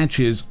watch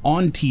matches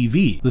on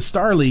TV. The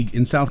Star League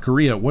in South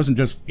Korea wasn't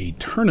just a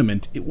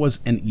tournament, it was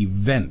an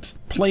event.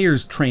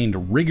 Players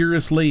trained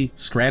rigorously,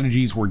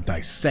 strategies were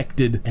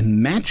dissected,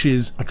 and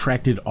matches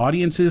attracted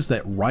audiences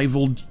that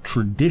rivaled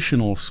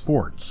traditional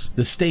sports.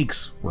 The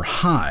stakes were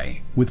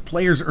high, with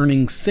players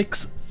earning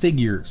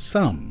six-figure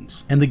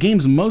sums. And the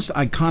game's most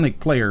iconic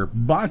player,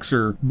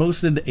 Boxer,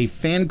 boasted a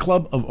fan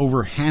club of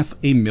over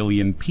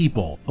 500,000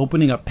 people,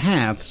 opening up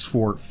paths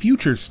for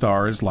future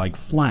stars like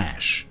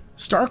Flash.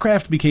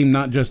 StarCraft became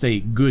not just a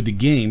good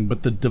game,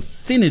 but the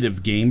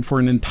definitive game for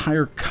an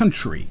entire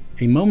country,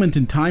 a moment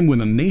in time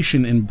when a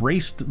nation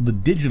embraced the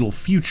digital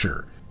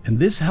future. And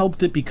this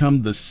helped it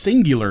become the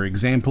singular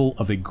example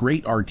of a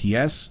great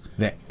RTS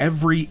that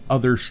every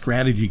other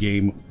strategy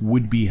game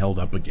would be held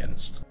up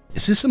against.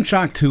 System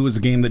Shock 2 was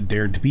a game that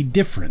dared to be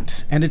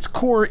different. At its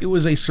core, it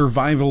was a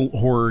survival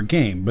horror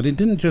game, but it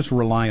didn't just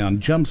rely on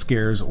jump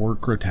scares or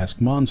grotesque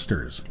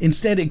monsters.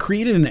 Instead, it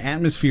created an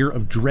atmosphere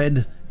of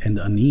dread and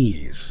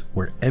unease,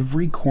 where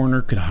every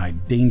corner could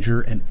hide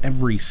danger and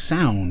every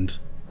sound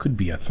could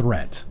be a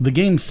threat. The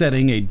game's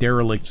setting, a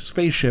derelict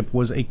spaceship,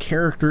 was a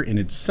character in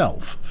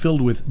itself,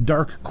 filled with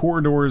dark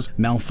corridors,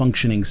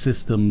 malfunctioning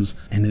systems,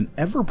 and an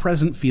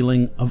ever-present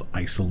feeling of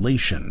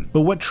isolation.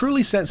 But what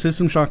truly set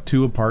System Shock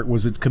 2 apart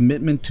was its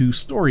commitment to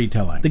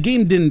storytelling. The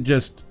game didn't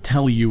just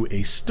tell you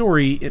a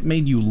story, it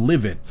made you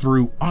live it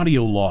through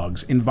audio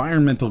logs,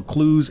 environmental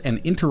clues, and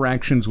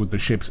interactions with the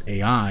ship's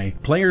AI.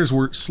 Players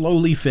were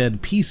slowly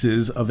fed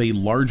pieces of a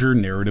larger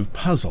narrative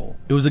puzzle.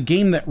 It was a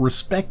game that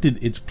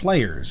respected its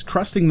players,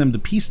 trusting them to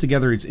piece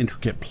together its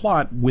intricate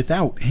plot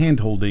without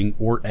handholding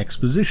or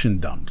exposition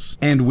dumps.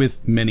 And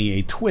with many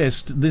a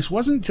twist, this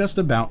wasn't just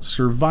about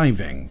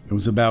surviving. It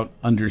was about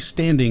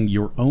understanding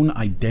your own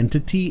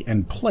identity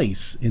and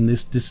place in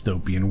this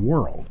dystopian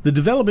world. The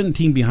development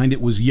team behind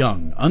it was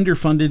young,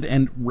 underfunded,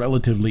 and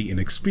relatively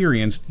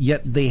inexperienced,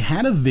 yet they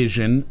had a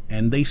vision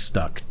and they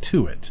stuck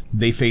to it.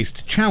 They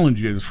faced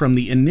challenges from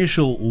the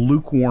initial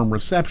lukewarm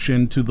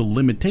reception to the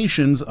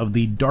limitations of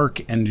the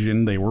dark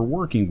engine they were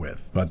working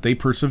with. But they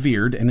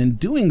persevered, and in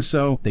doing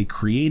so, they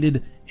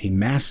created a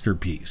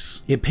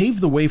masterpiece. It paved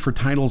the way for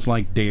titles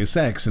like Deus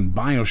Ex and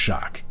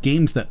BioShock,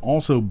 games that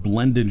also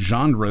blended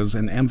genres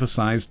and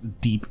emphasized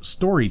deep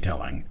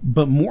storytelling.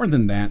 But more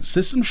than that,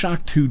 System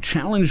Shock 2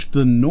 challenged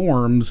the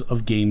norms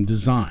of game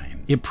design.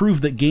 It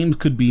proved that games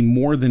could be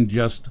more than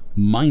just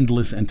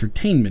mindless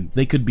entertainment.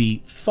 They could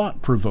be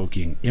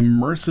thought-provoking,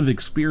 immersive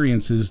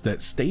experiences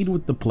that stayed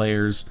with the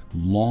players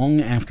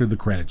long after the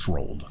credits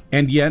rolled.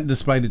 And yet,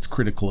 despite its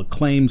critical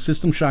acclaim,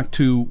 System Shock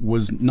 2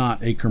 was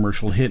not a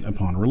commercial hit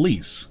upon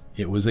release.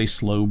 It was a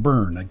slow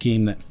burn, a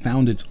game that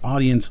found its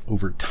audience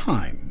over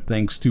time,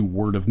 thanks to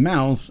word of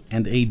mouth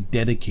and a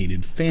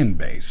dedicated fan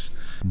base.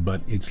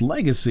 But its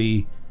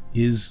legacy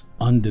is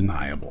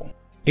undeniable.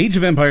 Age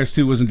of Empires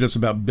 2 wasn't just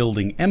about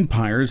building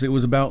empires, it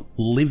was about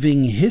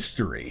living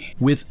history.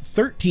 With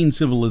 13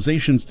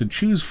 civilizations to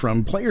choose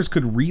from, players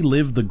could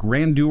relive the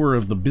grandeur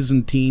of the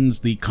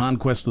Byzantines, the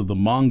conquest of the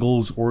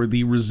Mongols, or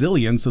the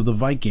resilience of the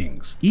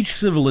Vikings. Each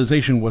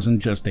civilization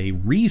wasn't just a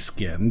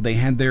reskin, they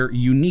had their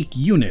unique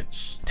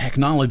units,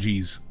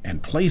 technologies,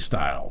 and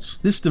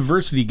playstyles. This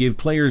diversity gave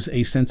players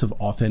a sense of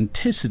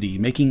authenticity,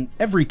 making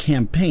every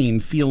campaign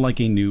feel like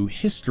a new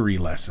history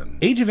lesson.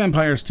 Age of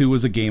Empires 2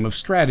 was a game of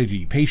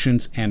strategy,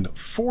 patience, and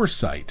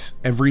foresight.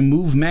 Every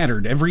move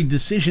mattered, every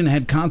decision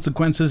had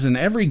consequences, and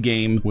every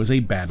game was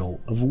a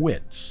battle of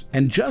wits.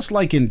 And just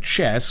like in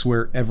chess,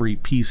 where every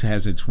piece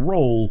has its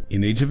role,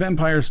 in Age of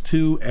Empires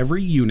 2,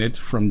 every unit,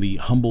 from the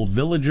humble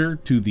villager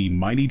to the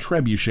mighty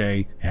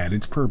trebuchet, had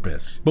its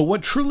purpose. But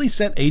what truly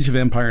set Age of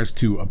Empires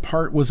 2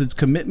 apart was its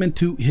commitment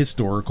to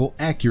historical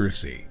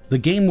accuracy. The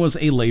game was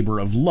a labor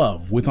of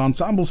love, with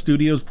Ensemble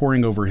Studios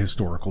poring over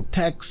historical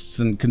texts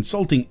and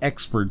consulting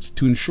experts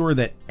to ensure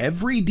that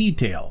every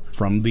detail,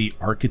 from the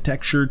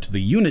architecture to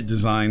the unit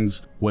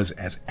designs, was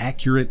as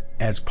accurate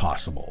as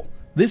possible.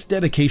 This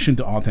dedication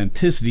to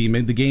authenticity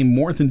made the game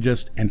more than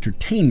just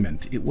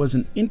entertainment, it was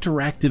an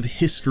interactive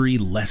history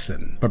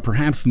lesson. But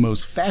perhaps the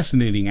most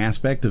fascinating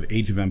aspect of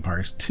Age of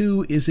Empires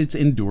 2 is its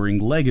enduring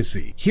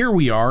legacy. Here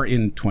we are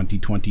in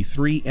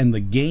 2023 and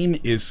the game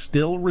is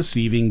still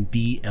receiving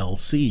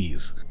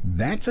DLCs.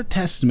 That's a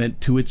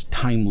testament to its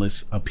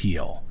timeless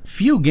appeal.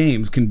 Few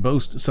games can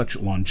boast such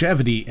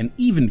longevity, and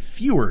even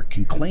fewer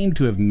can claim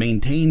to have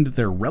maintained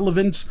their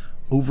relevance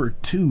over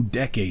 2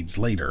 decades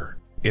later.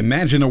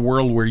 Imagine a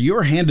world where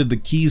you're handed the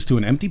keys to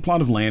an empty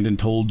plot of land and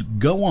told,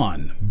 go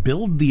on,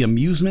 build the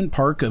amusement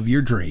park of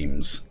your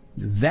dreams.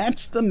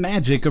 That's the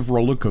magic of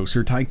Roller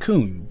Coaster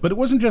Tycoon, but it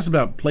wasn't just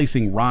about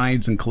placing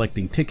rides and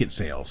collecting ticket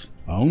sales.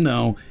 Oh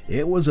no,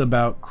 it was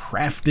about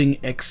crafting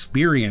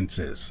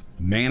experiences,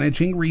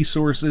 managing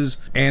resources,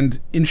 and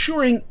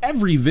ensuring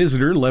every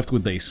visitor left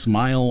with a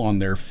smile on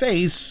their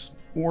face,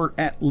 or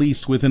at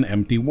least with an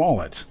empty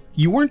wallet.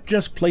 You weren't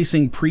just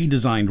placing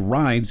pre-designed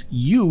rides,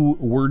 you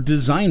were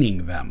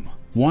designing them.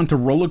 Want a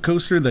roller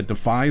coaster that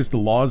defies the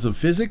laws of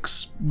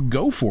physics?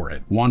 Go for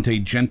it. Want a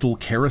gentle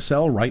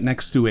carousel right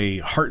next to a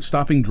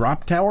heart-stopping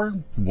drop tower?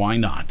 Why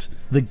not?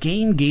 The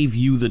game gave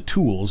you the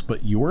tools,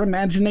 but your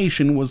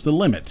imagination was the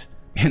limit.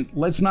 And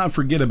let's not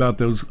forget about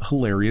those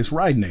hilarious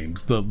ride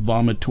names. The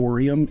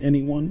Vomitorium,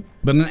 anyone?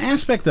 But an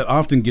aspect that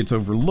often gets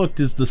overlooked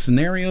is the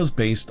scenarios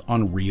based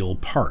on real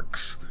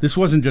parks. This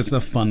wasn't just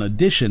a fun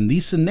addition,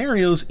 these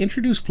scenarios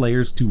introduce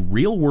players to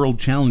real-world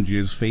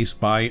challenges faced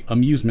by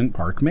amusement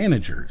park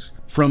managers.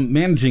 From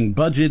managing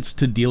budgets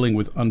to dealing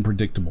with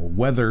unpredictable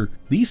weather,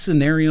 these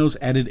scenarios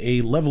added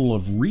a level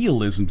of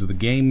realism to the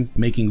game,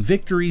 making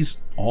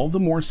victories all the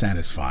more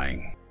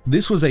satisfying.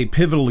 This was a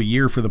pivotal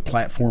year for the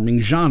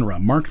platforming genre,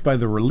 marked by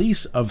the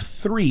release of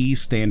 3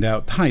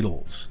 standout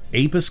titles: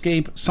 Ape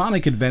Escape,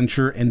 Sonic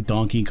Adventure, and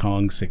Donkey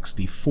Kong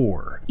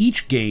 64.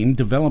 Each game,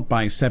 developed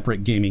by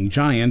separate gaming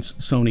giants,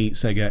 Sony,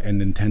 Sega,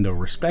 and Nintendo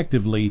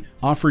respectively,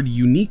 offered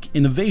unique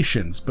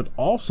innovations, but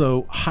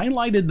also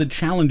highlighted the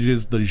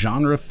challenges the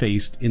genre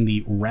faced in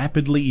the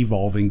rapidly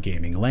evolving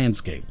gaming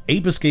landscape.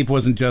 Ape Escape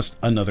wasn't just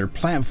another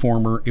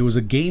platformer, it was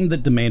a game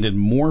that demanded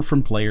more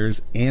from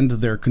players and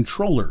their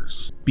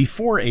controllers.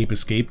 Before Ape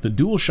Escape, the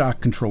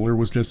DualShock controller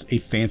was just a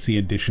fancy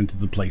addition to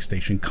the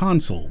PlayStation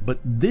console, but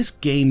this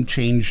game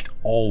changed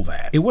all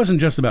that. It wasn't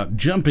just about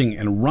jumping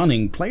and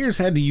running, players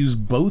had to use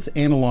both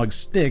analog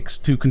sticks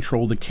to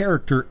control the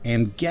character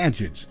and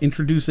gadgets,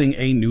 introducing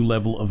a new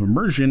level of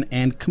immersion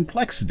and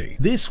complexity.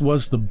 This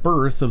was the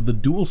birth of the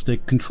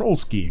dual-stick control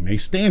scheme, a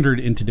standard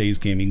in today's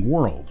gaming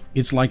world.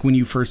 It's like when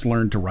you first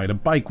learned to ride a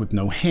bike with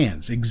no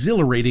hands,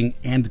 exhilarating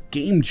and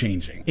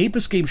game-changing. Ape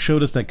Escape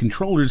showed us that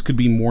controllers could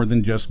be more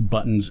than just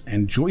buttons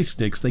and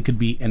joysticks, they could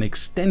be an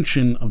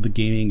extension of the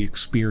gaming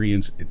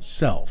experience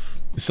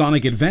itself.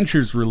 Sonic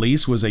Adventure's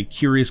release was a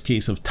curious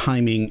case of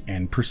timing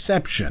and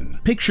perception.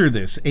 Picture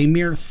this, a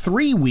mere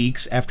 3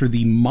 weeks after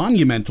the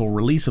monumental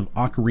release of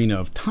Ocarina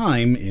of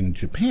Time in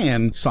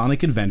Japan,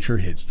 Sonic Adventure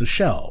hits the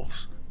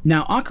shelves.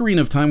 Now,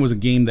 Ocarina of Time was a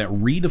game that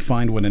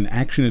redefined what an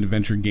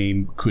action-adventure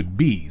game could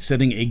be,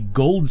 setting a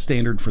gold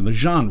standard for the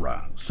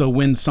genre. So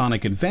when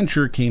Sonic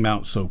Adventure came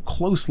out so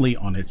closely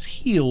on its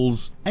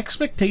heels,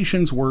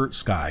 expectations were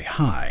sky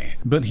high.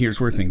 But here's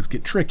where things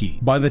get tricky.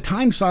 By the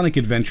time Sonic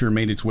Adventure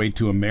made its way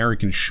to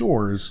American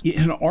shores, it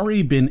had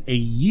already been a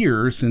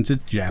year since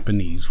its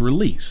Japanese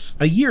release.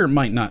 A year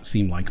might not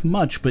seem like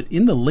much, but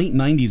in the late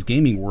 90s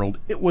gaming world,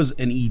 it was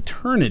an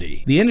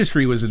eternity. The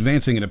industry was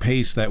advancing at a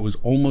pace that was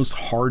almost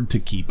hard to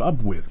keep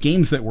up with.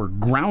 Games that were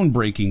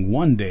groundbreaking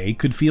one day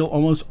could feel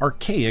almost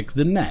archaic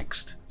the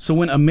next. So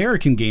when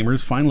American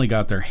gamers finally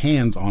got their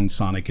hands on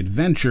Sonic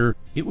Adventure,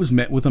 it was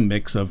met with a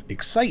mix of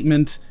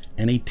excitement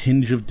and a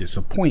tinge of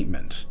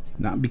disappointment.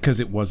 Not because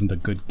it wasn't a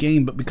good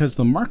game, but because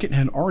the market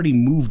had already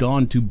moved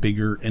on to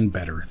bigger and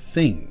better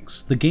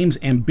things. The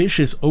game's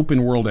ambitious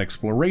open-world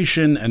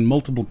exploration and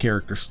multiple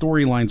character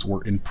storylines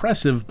were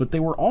impressive, but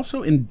they were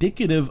also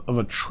indicative of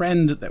a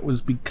trend that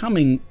was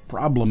becoming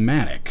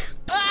problematic.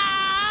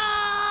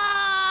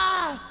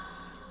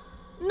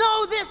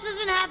 No, this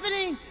isn't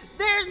happening!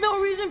 There's no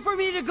reason for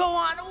me to go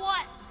on.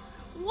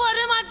 What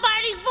am I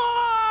fighting for?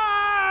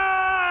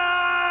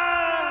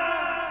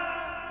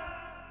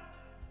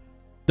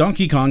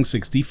 Donkey Kong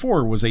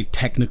 64 was a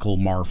technical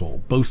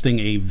marvel, boasting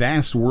a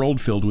vast world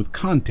filled with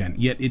content,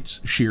 yet its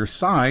sheer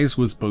size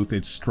was both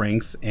its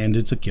strength and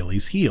its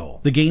Achilles heel.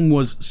 The game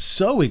was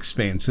so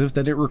expansive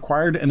that it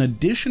required an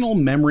additional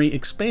memory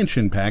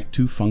expansion pack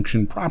to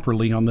function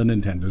properly on the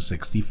Nintendo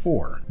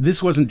 64.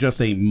 This wasn't just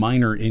a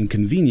minor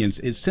inconvenience,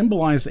 it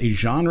symbolized a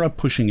genre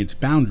pushing its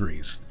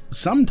boundaries,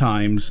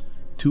 sometimes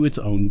to its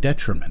own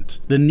detriment.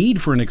 The need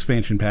for an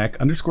expansion pack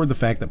underscored the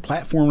fact that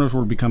platformers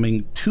were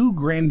becoming too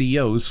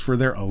grandiose for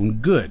their own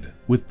good,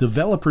 with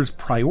developers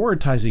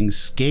prioritizing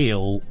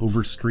scale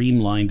over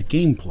streamlined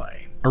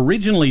gameplay.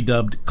 Originally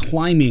dubbed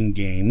climbing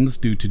games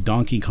due to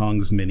Donkey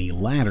Kong's many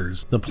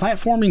ladders, the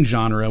platforming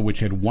genre,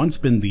 which had once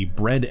been the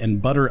bread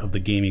and butter of the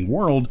gaming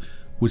world,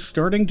 was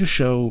starting to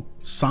show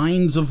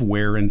signs of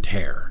wear and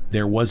tear.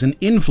 There was an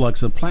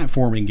influx of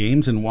platforming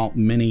games, and while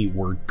many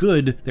were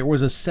good, there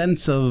was a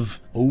sense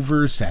of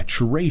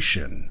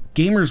oversaturation.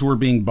 Gamers were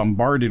being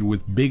bombarded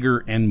with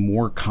bigger and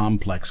more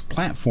complex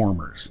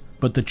platformers,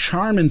 but the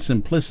charm and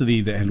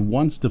simplicity that had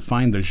once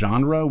defined the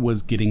genre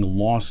was getting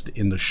lost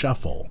in the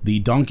shuffle.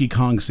 The Donkey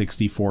Kong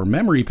 64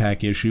 memory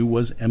pack issue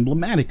was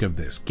emblematic of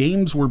this.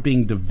 Games were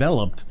being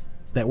developed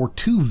that were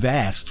too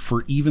vast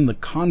for even the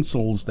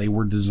consoles they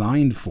were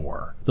designed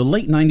for. The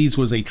late 90s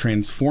was a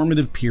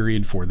transformative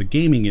period for the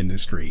gaming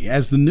industry.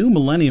 As the new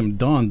millennium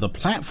dawned, the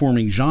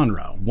platforming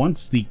genre,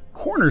 once the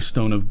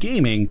cornerstone of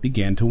gaming,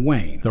 began to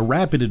wane. The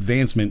rapid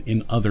advancement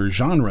in other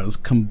genres,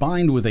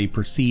 combined with a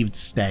perceived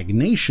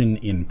stagnation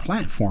in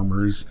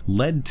platformers,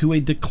 led to a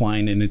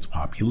decline in its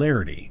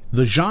popularity.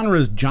 The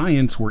genre's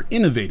giants were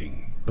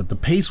innovating, but the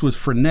pace was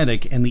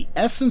frenetic, and the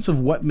essence of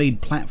what made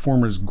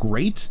platformers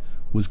great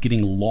was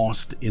getting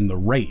lost in the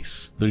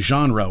race. The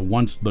genre,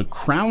 once the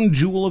crown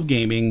jewel of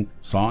gaming,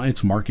 saw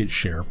its market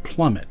share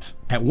plummet.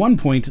 At one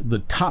point, the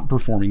top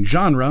performing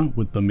genre,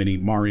 with the mini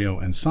Mario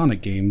and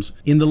Sonic games,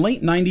 in the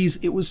late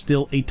 90s it was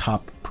still a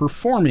top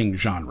performing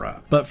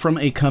genre, but from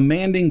a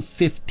commanding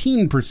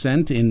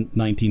 15% in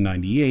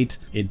 1998,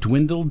 it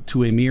dwindled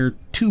to a mere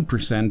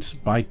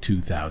 2% by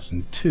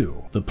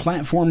 2002. The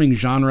platforming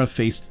genre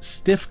faced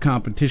stiff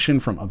competition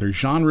from other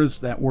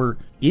genres that were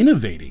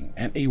innovating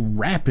at a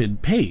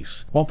rapid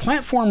pace. While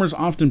platformers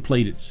often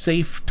played it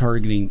safe,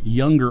 targeting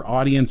younger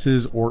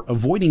audiences or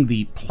avoiding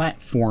the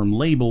platform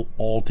label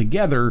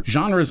altogether,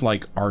 genres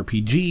like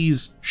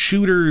RPGs,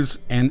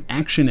 shooters, and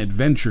action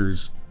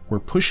adventures were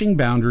pushing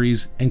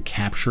boundaries and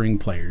capturing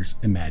players'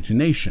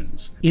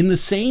 imaginations. In the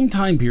same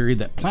time period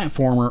that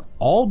platformer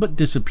all but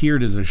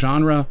disappeared as a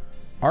genre,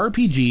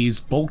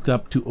 RPGs bulked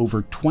up to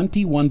over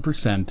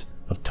 21%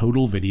 of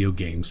total video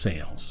game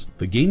sales.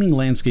 The gaming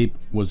landscape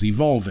was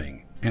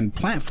evolving, and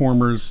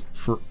platformers,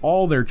 for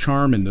all their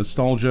charm and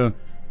nostalgia,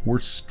 were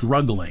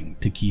struggling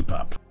to keep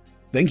up.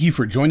 Thank you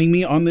for joining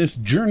me on this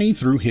journey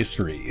through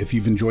history. If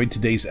you've enjoyed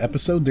today's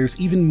episode, there's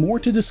even more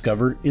to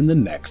discover in the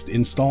next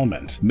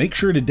installment. Make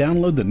sure to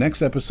download the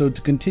next episode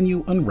to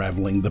continue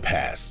unraveling the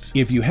past.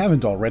 If you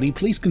haven't already,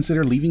 please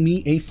consider leaving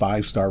me a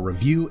 5-star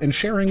review and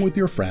sharing with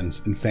your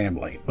friends and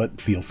family,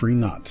 but feel free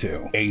not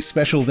to. A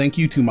special thank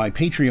you to my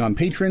Patreon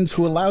patrons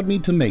who allowed me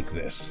to make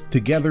this.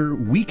 Together,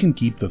 we can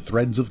keep the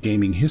threads of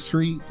gaming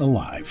history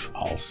alive.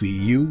 I'll see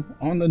you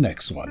on the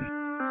next one.